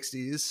the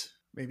 60s,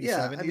 maybe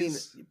 70s. I mean,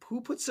 who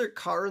puts their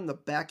car in the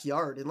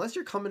backyard? Unless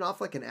you're coming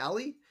off like an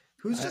alley,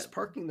 who's just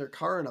parking their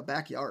car in a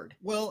backyard?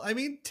 Well, I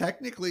mean,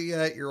 technically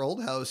at your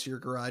old house, your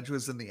garage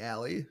was in the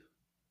alley.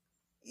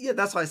 Yeah,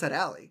 that's why I said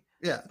alley.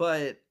 Yeah.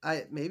 But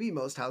maybe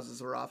most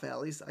houses were off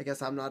alleys. I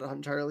guess I'm not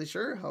entirely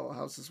sure how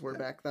houses were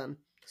back then.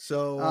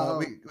 So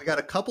we got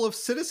a couple of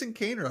Citizen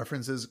Kane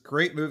references.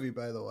 Great movie,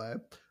 by the way.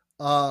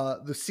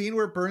 The scene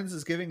where Burns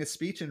is giving a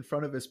speech in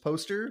front of his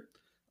poster,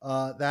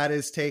 that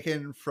is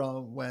taken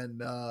from when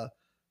the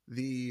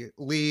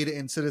lead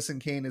in Citizen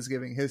Kane is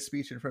giving his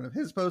speech in front of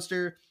his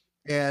poster.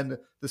 And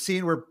the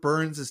scene where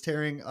Burns is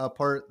tearing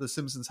apart the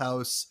Simpsons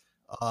house,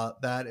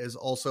 that is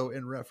also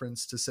in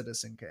reference to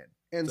Citizen Kane.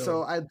 And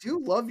so I do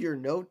love your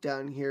note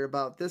down here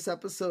about this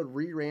episode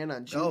reran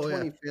on June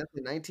 25th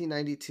in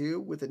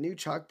 1992 with a new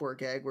chalkboard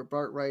gag where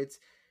Bart writes,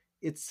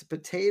 "It's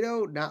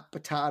potato, not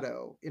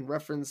potato," in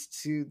reference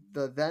to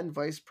the then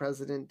Vice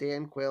President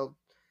Dan Quayle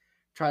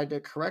tried to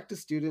correct a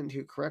student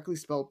who correctly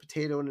spelled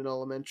potato in an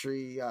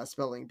elementary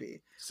spelling bee.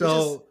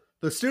 So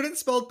the student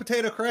spelled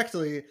potato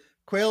correctly.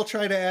 Quayle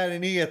tried to add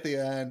an E at the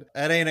end.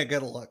 That ain't a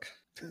good look.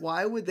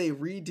 Why would they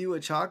redo a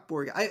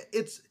chalkboard?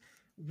 It's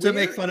to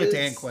make fun of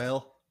Dan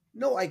Quayle.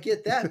 No, I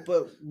get that,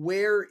 but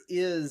where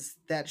is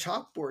that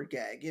chalkboard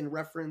gag in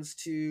reference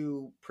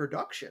to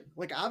production?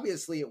 Like,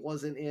 obviously, it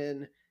wasn't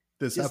in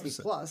this Disney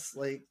episode. Plus.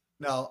 Like,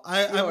 no,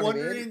 I'm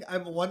wondering.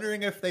 I'm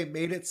wondering if they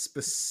made it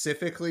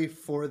specifically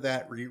for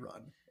that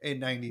rerun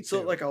in '92.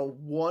 So, like a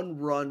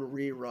one-run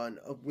rerun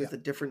with a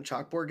different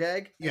chalkboard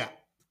gag. Yeah.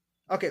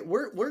 Okay,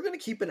 we're gonna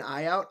keep an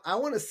eye out. I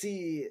want to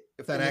see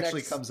if that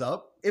actually comes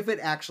up. If it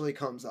actually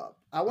comes up,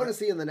 I want to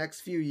see in the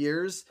next few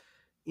years.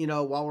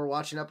 While we're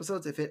watching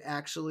episodes, if it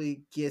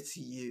actually gets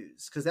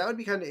used, because that would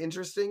be kind of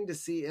interesting to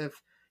see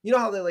if,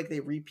 how they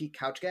repeat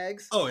couch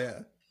gags. Oh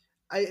yeah.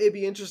 It'd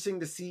be interesting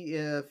to see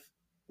if,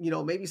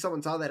 maybe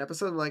someone saw that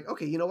episode and like,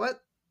 okay, you know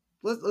what?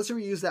 Let's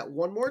reuse that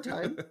one more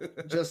time,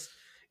 just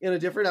in a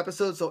different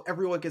episode so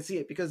everyone can see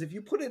it. Because if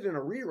you put it in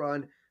a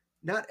rerun,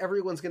 not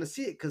everyone's going to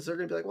see it because they're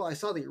going to be like, well, I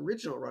saw the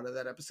original run of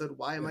that episode.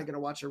 Why am I going to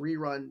watch a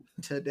rerun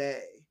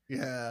today?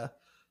 Yeah.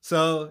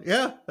 So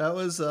yeah, that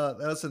was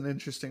an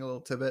interesting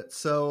little tidbit.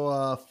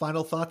 So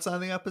final thoughts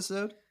on the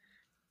episode?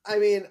 I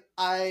mean,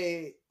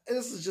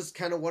 this is just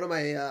kind of one of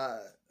my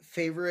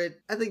favorite,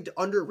 I think,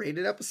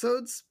 underrated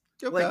episodes.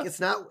 Okay. Like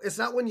it's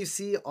not one you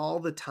see all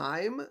the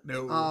time.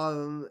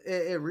 No.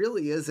 It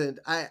really isn't.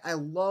 I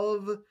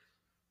love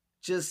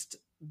just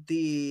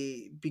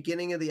the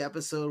beginning of the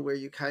episode where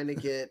you kind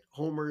of get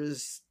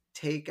Homer's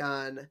take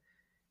on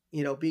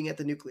being at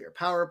the nuclear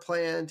power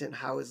plant and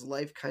how his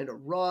life kind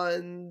of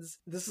runs.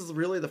 This is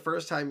really the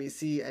first time you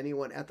see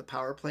anyone at the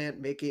power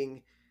plant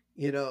making,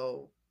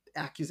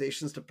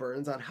 accusations to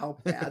Burns on how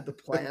bad the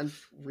plant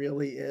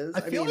really is.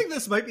 I feel like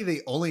this might be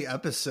the only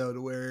episode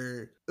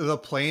where the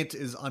plant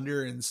is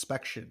under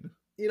inspection.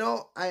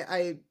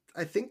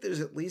 I think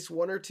there's at least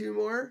one or two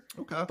more.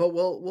 Okay. But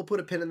we'll put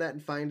a pin in that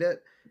and find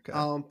it.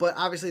 Okay. But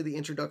obviously the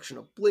introduction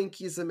of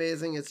Blinky is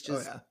amazing. It's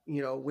just,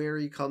 where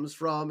he comes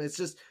from. It's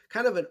just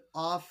kind of an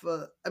off.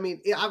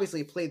 It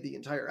obviously played the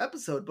entire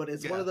episode, but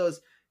it's one of those,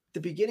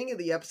 the beginning of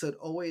the episode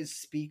always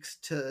speaks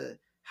to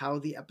how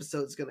the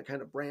episode's going to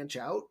kind of branch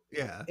out.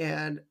 Yeah.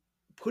 And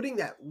putting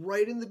that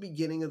right in the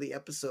beginning of the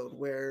episode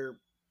where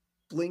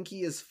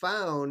Blinky is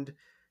found,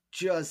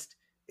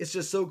 it's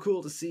just so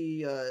cool to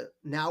see a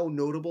now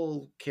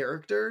notable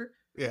character.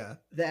 Yeah.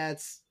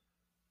 That's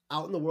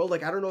out in the world.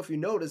 Like, I don't know if you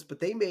noticed, but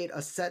they made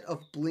a set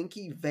of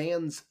Blinky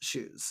Vans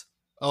shoes.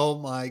 Oh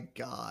my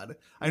God.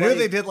 I know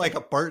they did like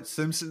a Bart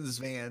Simpson's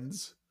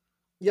Vans.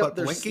 Yep.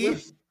 They're Blinky?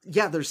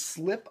 They're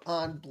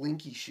slip-on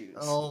Blinky shoes.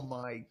 Oh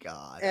my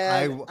God.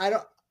 And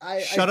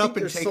I shut up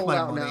and take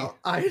my money. Now.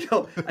 I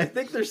know. I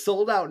think they're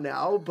sold out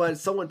now, but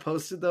someone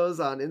posted those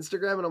on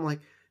Instagram and I'm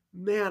like,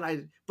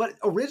 man, but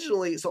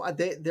originally, so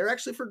they're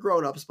actually for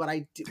grown-ups, but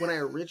when I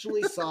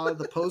originally saw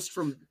the post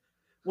for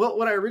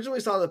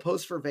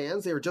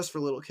Vans, they were just for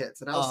little kids.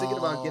 And I was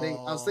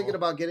thinking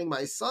about getting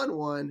my son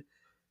one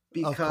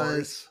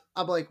because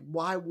I'm like,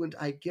 why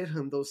wouldn't I get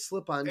him those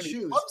slip-on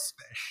shoes?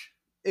 Fish.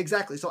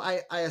 Exactly. So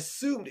I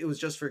assumed it was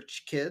just for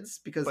kids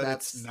because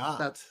it's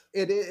not.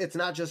 It's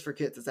not just for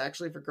kids. It's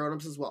actually for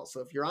grown-ups as well.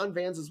 So if you're on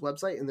Vans'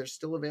 website and they're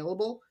still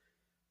available,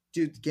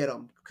 dude, get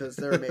them because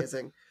they're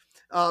amazing.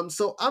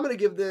 So I'm going to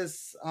give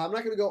this, I'm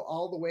not going to go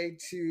all the way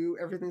to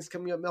Everything's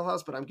Coming Up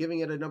Millhouse, but I'm giving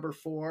it a number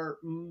 4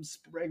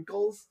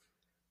 sprinkles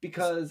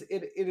because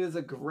it is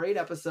a great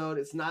episode.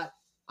 It's not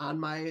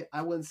on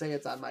I wouldn't say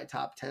it's on my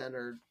top 10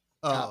 or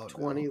top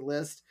 20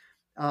 list.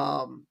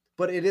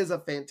 But it is a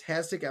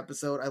fantastic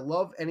episode. I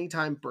love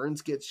anytime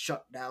Burns gets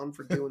shut down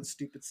for doing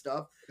stupid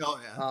stuff.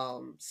 Oh yeah.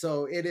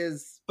 So it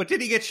is. But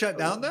did he get shut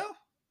down though?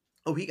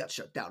 Oh, he got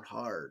shut down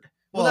hard.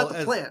 Well, not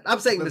the plant. I'm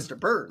saying Mr.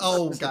 Burns.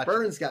 Oh, Mr. gotcha.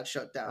 Burns got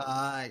shut down.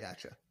 I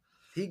gotcha.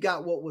 He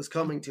got what was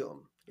coming to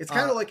him. It's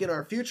kind of like in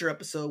our future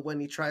episode when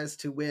he tries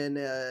to win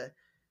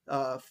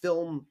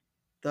film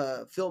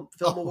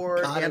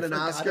award and an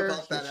Oscar.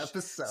 About that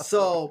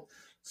episode.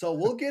 So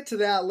we'll get to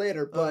that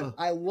later, but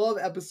I love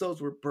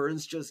episodes where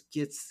Burns just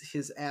gets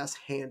his ass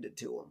handed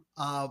to him.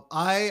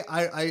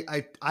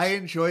 I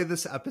enjoy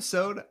this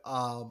episode.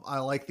 I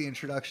like the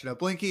introduction of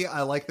Blinky.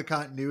 I like the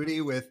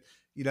continuity with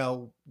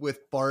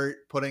Bart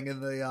putting in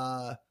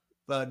the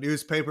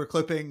newspaper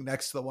clipping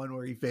next to the one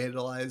where he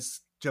vandalized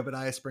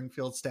Jebediah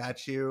Springfield's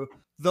statue.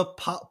 The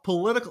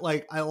political,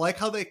 I like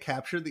how they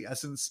captured the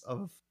essence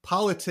of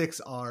politics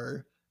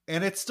are.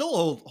 And it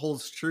still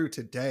holds true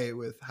today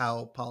with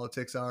how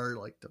politics are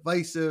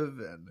divisive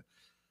and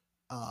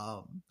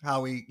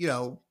how we,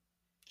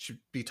 should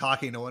be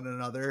talking to one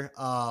another.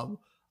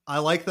 I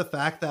like the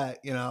fact that,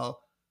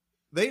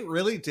 they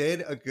really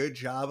did a good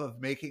job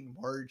of making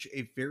Marge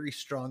a very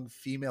strong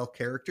female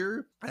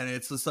character. And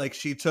it's just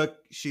she took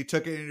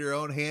it in her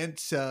own hand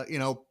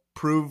to,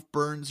 prove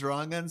Burns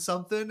wrong on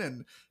something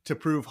and to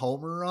prove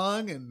Homer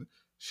wrong. And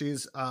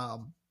she's, I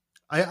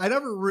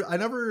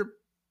never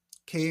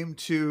came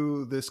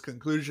to this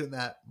conclusion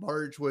that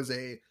Marge was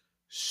a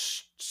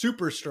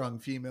super strong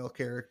female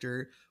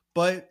character,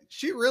 but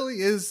she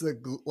really is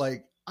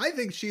I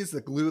think she's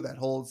the glue that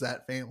holds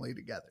that family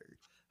together.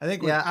 I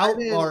think without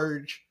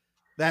Marge,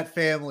 that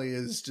family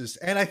is just,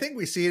 and I think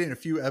we see it in a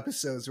few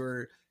episodes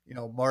where,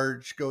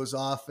 Marge goes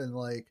off and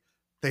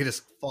they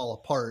just fall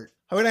apart.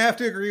 I'm going to have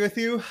to agree with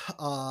you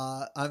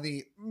on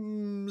the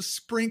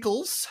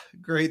sprinkles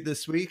grade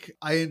this week.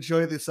 I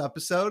enjoy this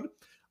episode.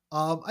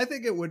 I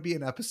think it would be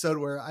an episode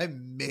where I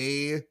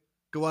may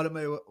go out of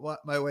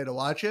my way to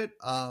watch it.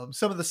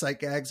 Some of the sight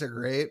gags are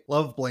great.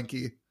 Love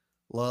Blinky.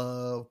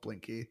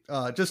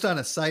 Just on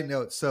a side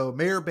note, so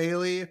Mary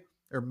Bailey,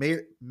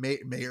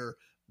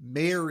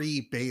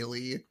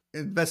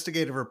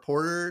 investigative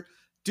reporter,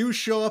 do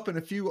show up in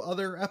a few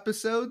other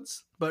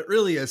episodes, but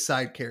really as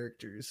side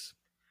characters.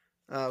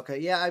 Okay,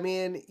 yeah, I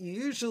mean,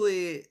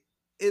 usually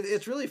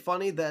it's really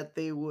funny that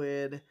they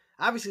would.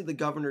 Obviously, the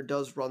governor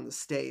does run the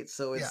state,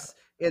 so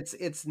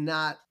it's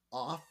not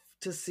off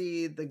to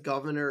see the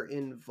governor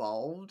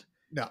involved.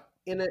 No,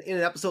 in an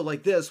episode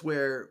like this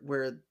where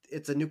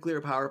it's a nuclear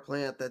power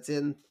plant that's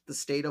in the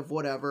state of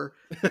whatever,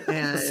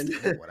 and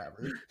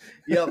whatever.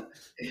 Yep,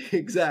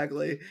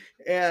 exactly.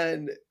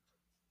 And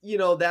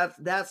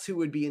that's who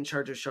would be in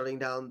charge of shutting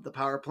down the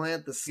power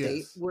plant. The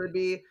state would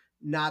be,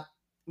 not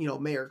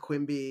Mayor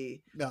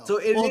Quimby. No. So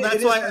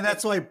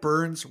that's why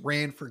Burns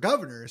ran for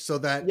governor, so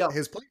that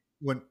his plant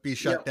wouldn't be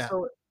shut down.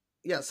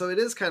 So it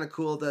is kind of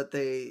cool that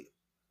they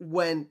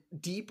went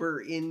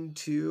deeper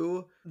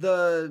into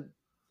the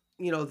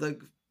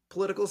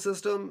political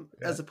system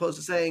as opposed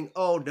to saying,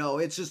 oh no,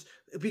 it's just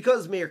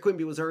because Mayor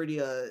Quimby was already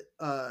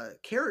a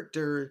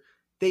character.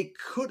 They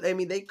could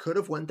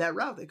have went that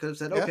route. They could have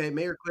said, okay,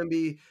 Mayor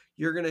Quimby,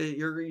 you're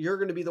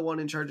gonna be the one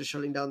in charge of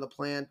shutting down the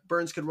plant.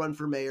 Burns could run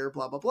for mayor,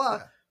 blah blah blah.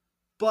 Yeah.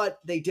 But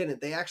they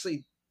didn't. They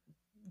actually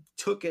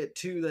took it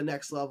to the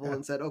next level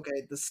and said,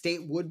 okay, the state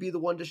would be the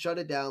one to shut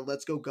it down.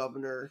 Let's go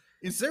governor.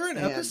 Is there an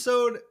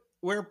episode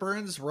where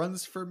Burns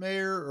runs for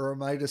mayor, or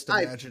am I just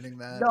imagining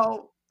that?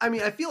 No, I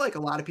mean, I feel like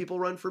a lot of people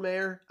run for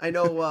mayor. I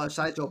know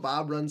Sideshow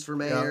Bob runs for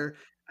mayor. Yeah.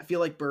 I feel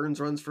like Burns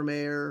runs for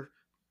mayor.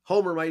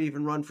 Homer might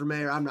even run for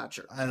mayor. I'm not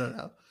sure. I don't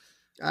know.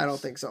 I don't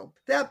think so.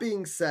 That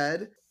being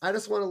said, I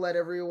just want to let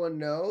everyone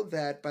know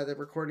that by the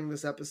recording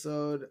this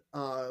episode,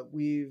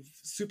 we've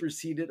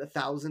superseded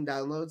 1,000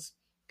 downloads.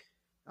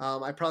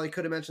 I probably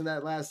could have mentioned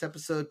that last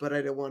episode, but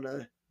I didn't want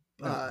to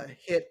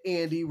hit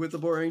Andy with the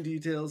boring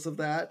details of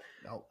that.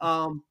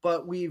 No.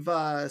 But we've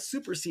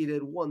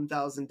superseded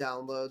 1,000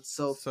 downloads.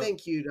 So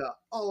thank you to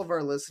all of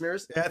our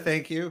listeners. Yeah,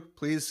 thank you.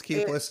 Please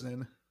keep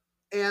listening.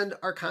 And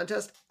our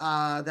contest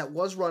that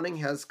was running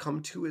has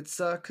come to its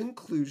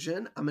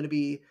conclusion. I'm going to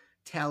be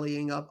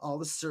tallying up all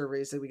the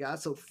surveys that we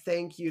got. So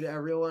thank you to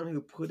everyone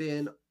who put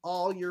in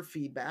all your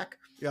feedback.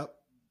 Yep.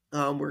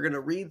 We're going to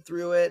read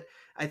through it.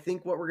 I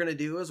think what we're going to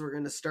do is we're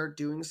going to start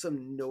doing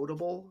some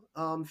notable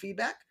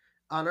feedback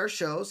on our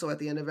show. So at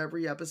the end of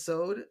every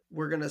episode,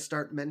 we're going to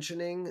start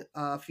mentioning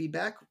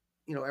feedback,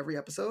 every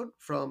episode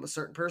from a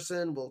certain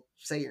person. We'll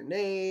say your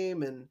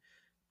name and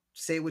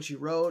say what you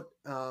wrote,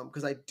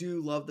 because I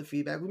do love the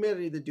feedback. We may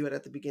either do it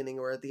at the beginning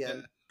or at the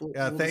end. We'll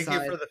thank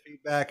you for the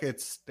feedback.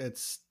 It's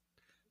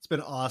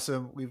been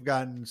awesome. We've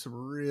gotten some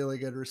really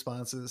good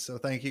responses. So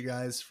thank you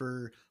guys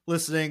for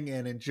listening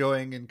and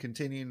enjoying and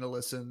continuing to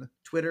listen.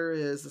 Twitter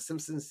is The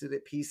Simpsons Did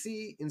It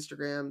PC.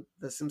 Instagram,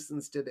 The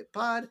Simpsons Did It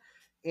Pod.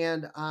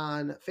 And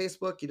on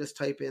Facebook, you just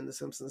type in The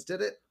Simpsons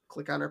Did It.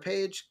 Click on our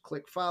page,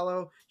 click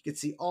follow. You can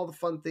see all the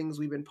fun things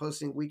we've been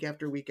posting week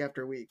after week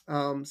after week.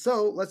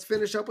 So let's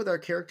finish up with our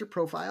character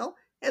profile.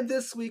 And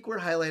this week we're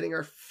highlighting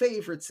our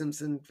favorite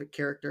Simpson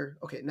character.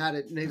 Okay,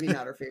 maybe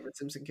not our favorite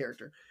Simpson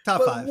character.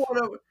 Top 5.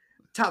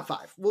 Top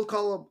 5. We'll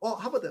call him. Well,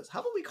 how about this?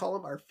 How about we call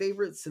him our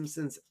favorite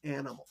Simpsons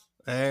animal?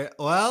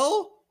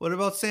 Well, what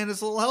about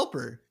Santa's Little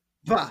Helper?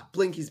 Bah,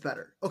 Blinky's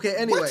better. Okay,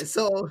 anyway,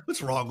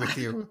 what's wrong with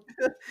you?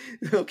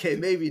 Okay,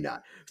 maybe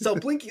not. So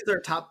Blinky's our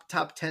top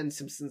 10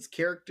 Simpsons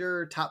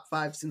character, top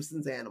 5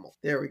 Simpsons animal.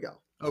 There we go.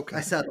 Okay.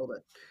 I settled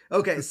it.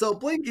 Okay, so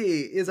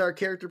Blinky is our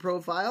character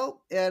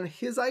profile, and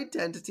his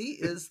identity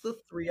is the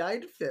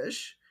three-eyed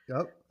fish.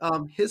 Yep.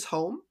 His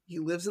home, he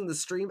lives in the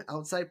stream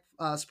outside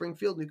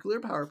Springfield Nuclear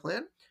Power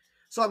Plant.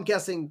 So I'm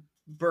guessing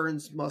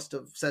Burns must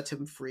have set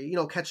him free,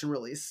 catch and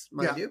release,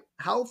 mind you.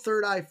 How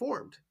third eye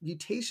formed?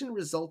 Mutation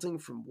resulting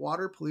from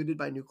water polluted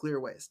by nuclear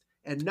waste,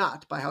 and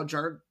not by how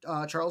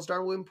Charles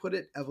Darwin put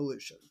it,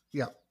 evolution.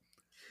 Yeah.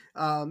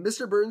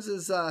 Mr.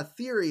 Burns's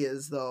theory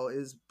is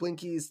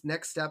Blinky's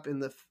next step in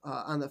the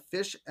on the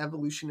fish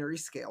evolutionary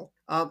scale,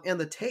 and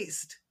the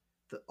taste,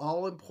 the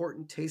all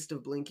important taste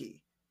of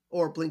Blinky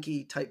or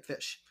Blinky type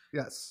fish.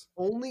 Yes.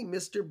 Only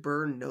Mr.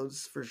 Burns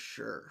knows for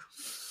sure.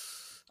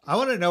 I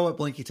want to know what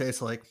Blinky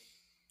tastes like.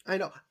 I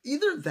know.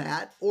 Either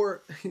that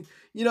or,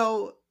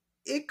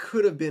 it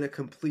could have been a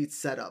complete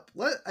setup.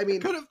 Let's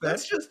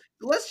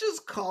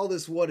just call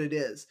this what it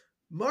is.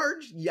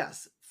 Marge,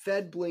 yes,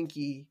 fed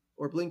Blinky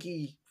or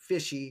Blinky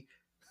Fishy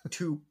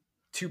to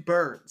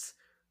Burns.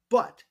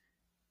 But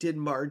did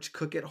Marge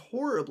cook it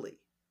horribly?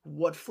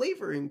 What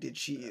flavoring did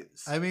she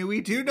use? I mean,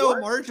 we do know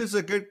Marge is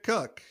a good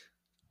cook.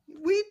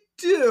 We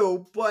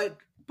do, but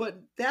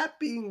that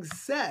being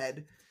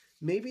said,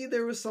 maybe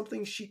there was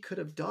something she could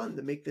have done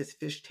to make this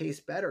fish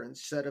taste better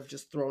instead of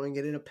just throwing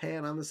it in a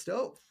pan on the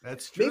stove.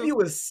 That's true. Maybe it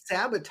was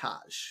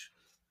sabotage.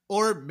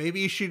 Or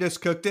maybe she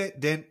just cooked it,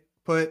 didn't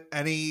put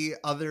any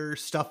other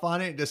stuff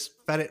on it, just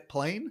fed it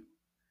plain.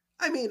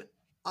 I mean,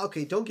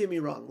 okay, don't get me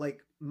wrong.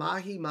 Like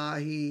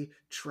mahi-mahi,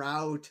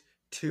 trout,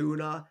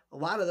 tuna, a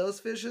lot of those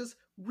fishes,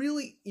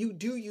 really, you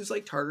do use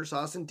like tartar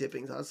sauce and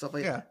dipping sauce, stuff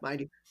like that,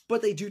 mind you.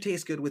 But they do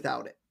taste good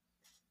without it.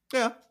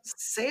 Yeah.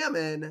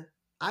 Salmon,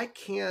 I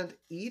can't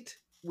eat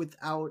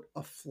without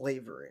a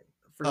flavoring.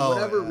 For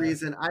whatever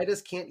reason, I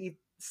just can't eat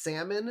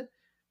salmon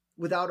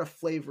without a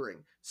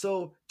flavoring.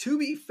 So to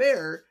be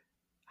fair,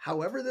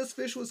 however this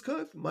fish was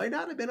cooked might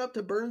not have been up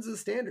to Burns'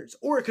 standards.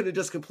 Or it could have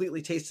just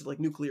completely tasted like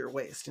nuclear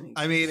waste. And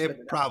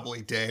it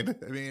probably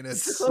did. I mean,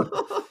 it's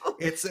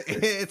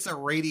a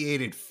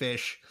radiated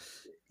fish.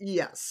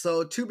 Yes.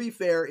 So to be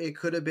fair, it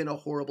could have been a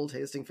horrible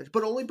tasting fish.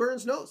 But only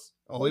Burns knows.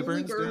 Only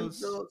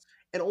Burns knows.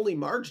 And only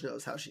Marge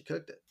knows how she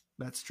cooked it.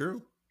 That's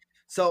true.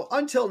 So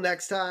until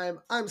next time,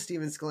 I'm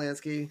Steven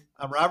Skolansky.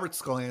 I'm Robert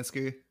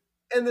Skolansky.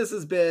 And this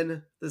has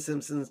been The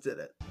Simpsons Did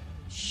It.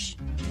 Shh.